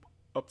little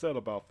upset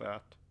about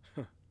that.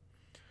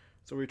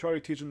 So we try to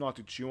teach him not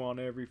to chew on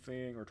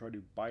everything or try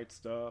to bite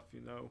stuff,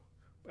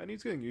 and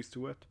he's getting used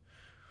to it.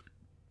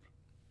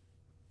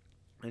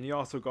 And he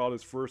also got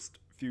his first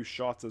few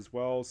shots as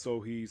well,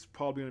 so he's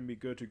probably going to be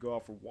good to go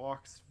out for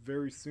walks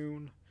very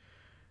soon.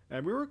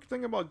 And we were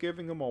thinking about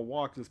giving him a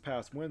walk this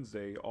past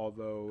Wednesday,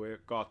 although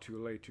it got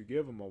too late to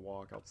give him a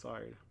walk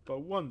outside.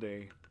 But one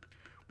day,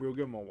 we'll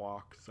give him a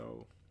walk.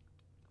 So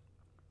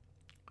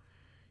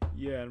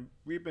yeah, and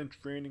we've been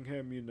training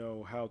him,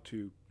 how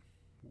to,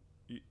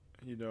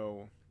 you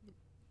know,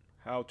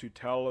 how to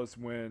tell us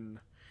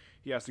when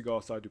he has to go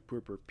outside to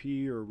poop or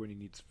pee, or when he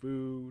needs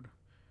food,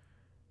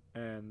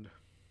 and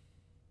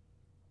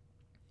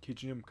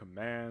teaching him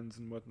commands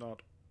and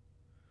whatnot,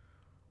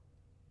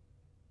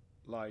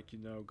 like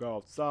go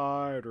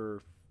outside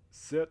or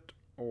sit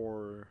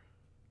or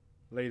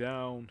lay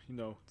down.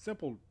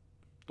 Simple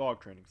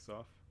dog training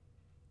stuff.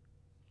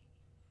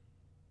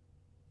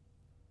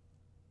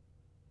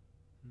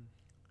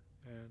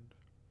 And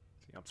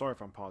see, I'm sorry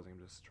if I'm pausing.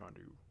 I'm just trying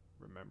to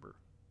remember.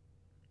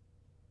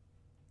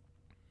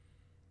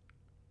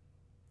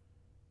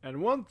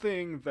 And one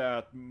thing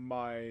that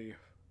my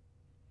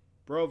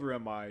brother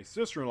and my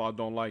sister in law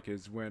don't like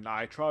is when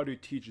I try to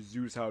teach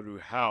Zeus how to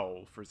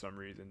howl for some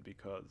reason,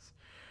 because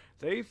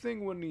they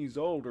think when he's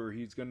older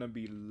he's gonna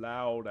be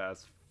loud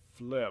as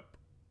flip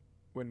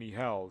when he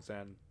howls.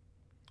 And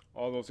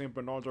although St.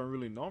 Bernards aren't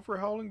really known for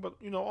howling, but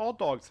all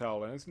dogs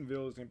howl.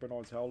 Andersonville, St.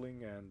 Bernards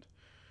howling, and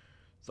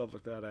stuff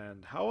like that.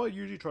 And how I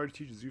usually try to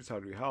teach Zeus how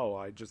to howl,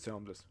 I just tell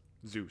him this: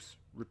 Zeus,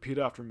 repeat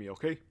after me,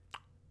 okay?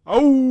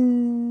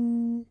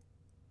 Ow!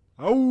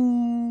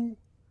 Ow!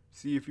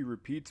 See if he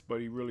repeats,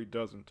 but he really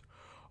doesn't.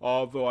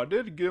 Although I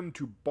did get him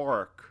to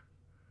bark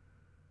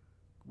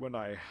when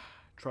I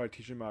tried to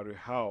teach him how to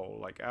howl.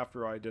 Like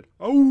after I did,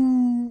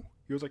 ow!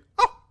 He was like,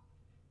 oh!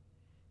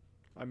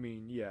 I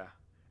mean, yeah.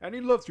 And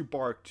he loves to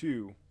bark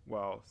too.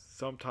 Well,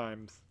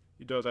 sometimes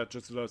he does that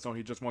just to let us know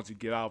he just wants to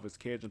get out of his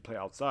cage and play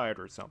outside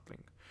or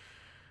something.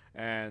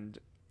 And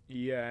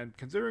yeah, and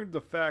considering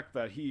the fact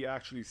that he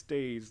actually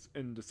stays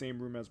in the same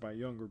room as my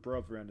younger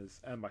brother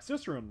and my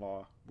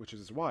sister-in-law, which is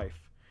his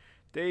wife,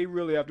 they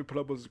really have to put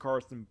up with his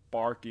constant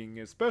barking,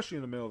 especially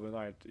in the middle of the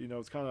night.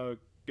 It's kind of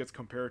gets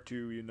compared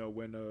to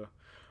when a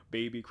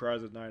baby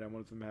cries at night and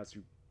one of them has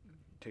to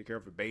take care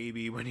of the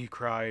baby when he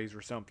cries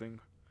or something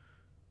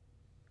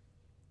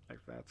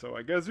like that. So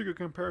I guess you could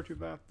compare it to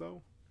that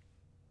though.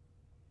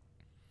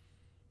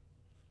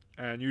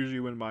 And usually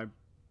when my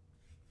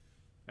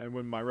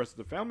rest of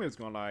the family is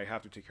gone, I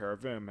have to take care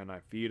of him, and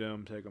I feed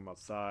him, take him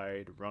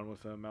outside, run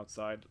with him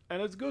outside.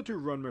 And it's good to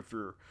run with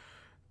your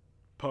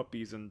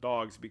puppies and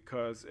dogs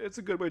because it's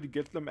a good way to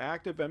get them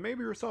active and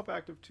maybe yourself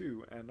active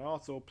too. And I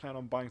also plan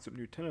on buying some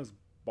new tennis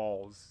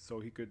balls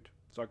so I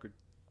could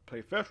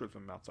play fetch with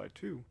him outside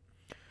too.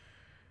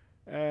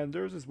 And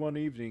there was this one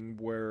evening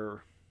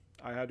where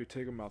I had to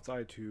take him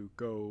outside to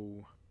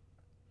go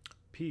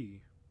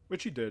pee,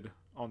 which he did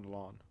on the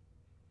lawn.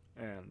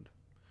 And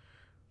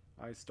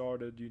I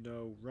started,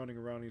 running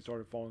around. He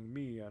started following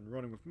me and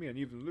running with me, and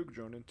even Luke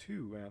joined in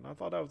too. And I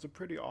thought that was a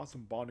pretty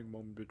awesome bonding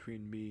moment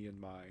between me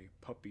and my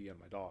puppy and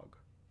my dog.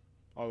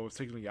 Although it's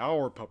technically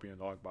our puppy and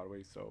dog, by the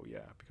way. So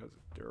yeah, because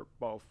they're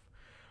both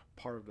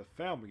part of the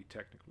family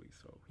technically.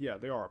 So yeah,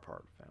 they are a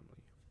part of the family.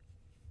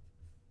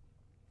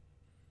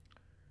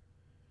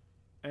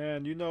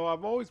 And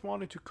I've always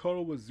wanted to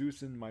cuddle with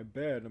Zeus in my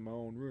bed in my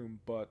own room,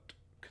 but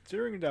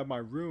considering that my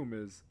room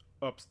is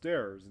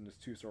upstairs in this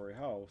two-story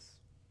house,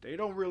 they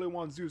don't really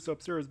want Zeus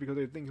upstairs because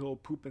they think he'll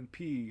poop and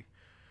pee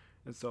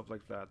and stuff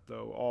like that,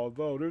 though.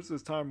 Although there's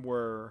this time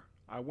where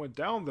I went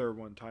down there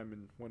one time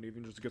and went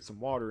even just to get some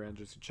water and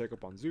just to check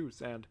up on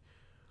Zeus, and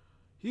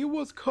he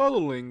was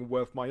cuddling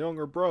with my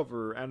younger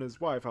brother and his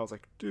wife. I was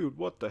like, dude,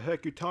 what the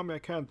heck? You tell me I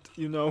can't,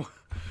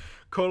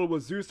 cuddle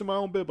with Zeus in my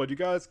own bed, but you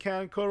guys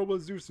can cuddle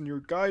with Zeus in your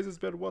guys'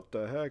 bed? What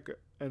the heck?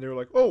 And they were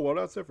like, oh, well,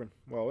 that's different.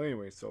 Well,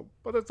 anyway,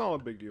 but that's not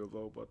a big deal,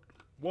 though, but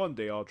one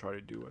day I'll try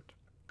to do it.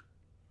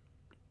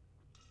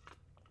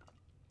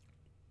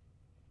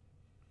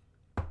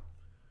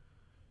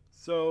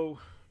 So,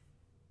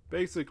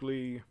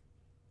 basically,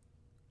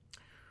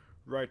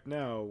 right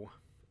now,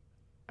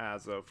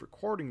 as of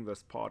recording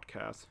this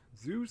podcast,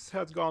 Zeus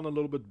has gone a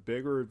little bit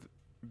bigger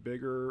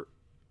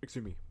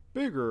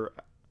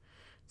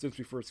since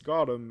we first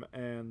got him,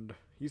 and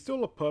he's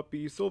still a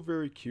puppy, he's still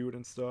very cute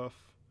and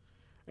stuff,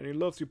 and he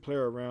loves to play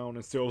around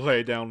and still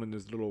lay down in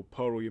his little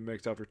puddle he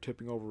makes after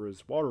tipping over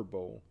his water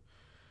bowl.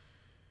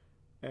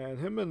 And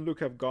him and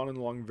Luke have gotten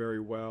along very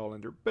well,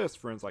 and they're best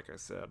friends, like I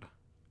said.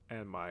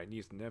 And my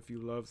niece and nephew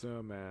loves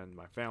him, and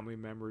my family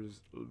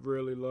members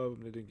really love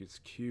him. They think he's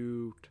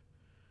cute.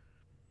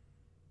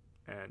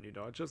 And,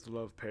 I just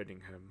love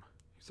petting him.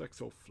 He's like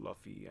so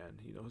fluffy, and,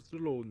 his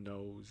little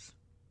nose.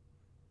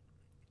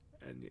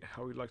 And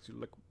how he likes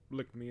to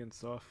lick me and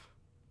stuff.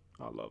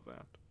 I love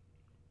that.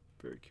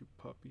 Very cute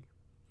puppy.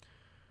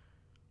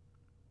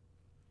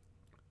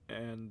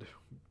 And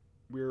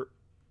we're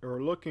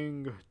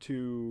looking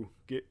to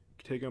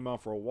take him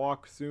out for a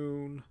walk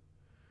soon.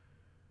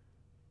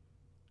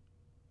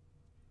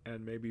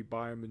 And maybe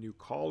buy him a new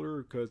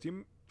collar, because he's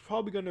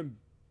probably going to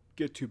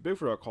get too big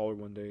for that collar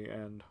one day.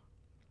 And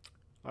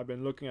I've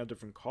been looking at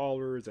different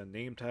collars and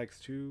name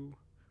tags too.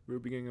 We'll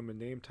be getting him a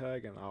name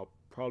tag, and I'll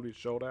probably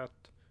show that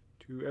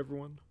to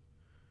everyone.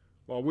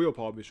 Well, we'll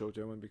probably show it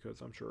to everyone because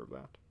I'm sure of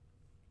that.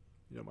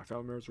 My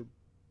family members will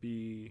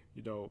be,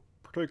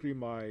 particularly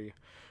my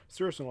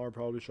sister-in-law will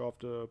probably show off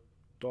the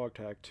dog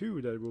tag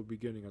too that we'll be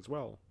getting as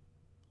well.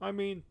 I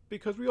mean,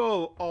 because we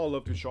all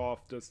love to show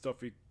off the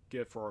stuff we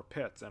get for our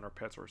pets and our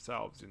pets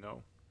ourselves, you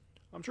know.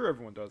 I'm sure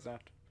everyone does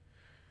that.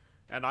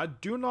 And I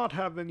do not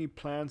have any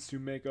plans to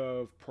make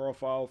a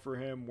profile for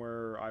him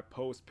where I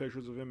post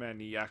pictures of him and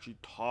he actually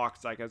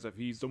talks like as if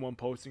he's the one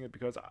posting it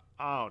because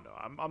I don't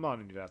know. I'm not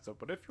into that stuff.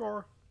 But if you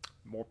are,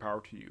 more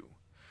power to you.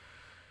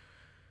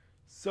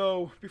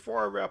 So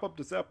before I wrap up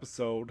this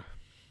episode,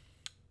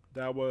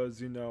 that was,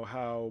 you know,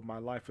 how my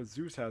life as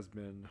Zeus has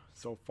been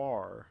so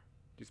far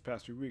these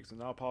past few weeks.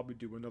 And I'll probably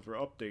do another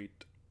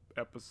update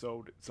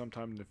episode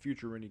sometime in the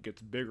future when he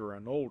gets bigger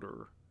and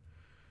older.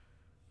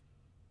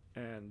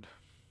 And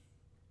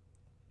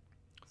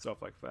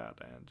stuff like that.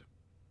 And,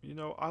 you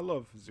know, I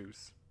love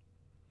Zeus.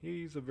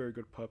 He's a very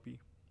good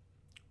puppy.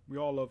 We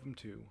all love him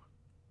too.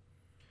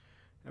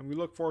 And we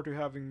look forward to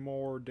having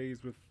more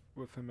days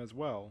with him as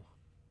well.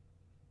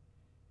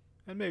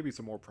 And maybe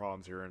some more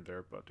problems here and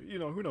there, but, you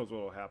know, who knows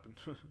what will happen.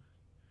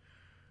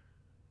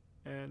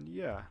 And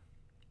yeah.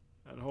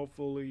 And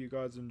hopefully you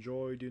guys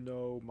enjoyed, you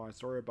know, my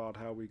story about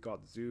how we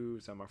got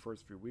Zeus and my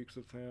first few weeks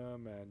with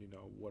him and, you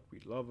know, what we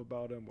love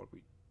about him,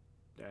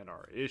 and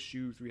our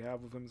issues we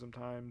have with him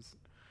sometimes.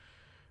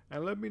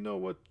 And let me know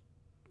what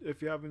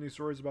if you have any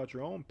stories about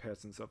your own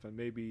pets and stuff, and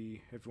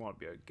maybe if you want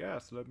to be a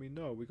guest, let me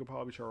know. We could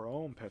probably share our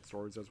own pet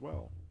stories as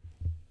well.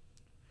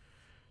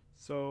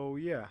 So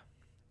yeah,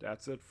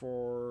 that's it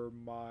for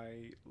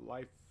my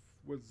life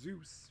with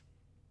Zeus.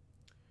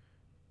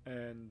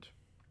 And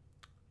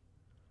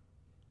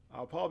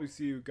I'll probably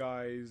see you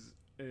guys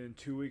in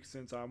 2 weeks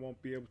since I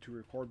won't be able to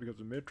record because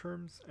of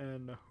midterms.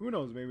 And who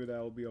knows, maybe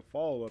that'll be a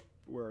follow up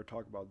where I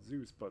talk about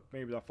Zeus, but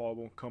maybe that follow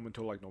won't come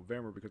until like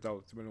November because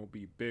that's when it'll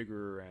be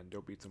bigger and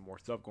there'll be some more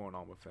stuff going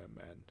on with him.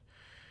 And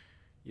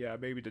yeah,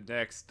 maybe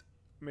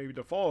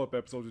the follow up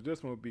episode of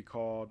this one will be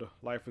called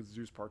Life with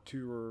Zeus Part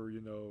 2, or you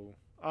know,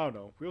 I don't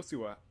know. We'll see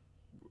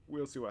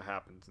what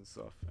happens and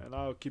stuff. And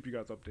I'll keep you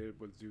guys updated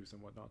with Zeus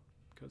and whatnot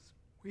because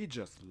we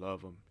just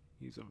love him.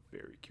 He's a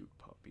very cute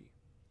puppy.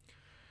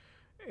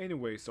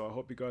 Anyway, so I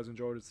hope you guys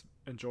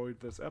enjoyed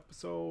this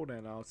episode,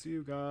 and I'll see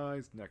you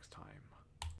guys next time.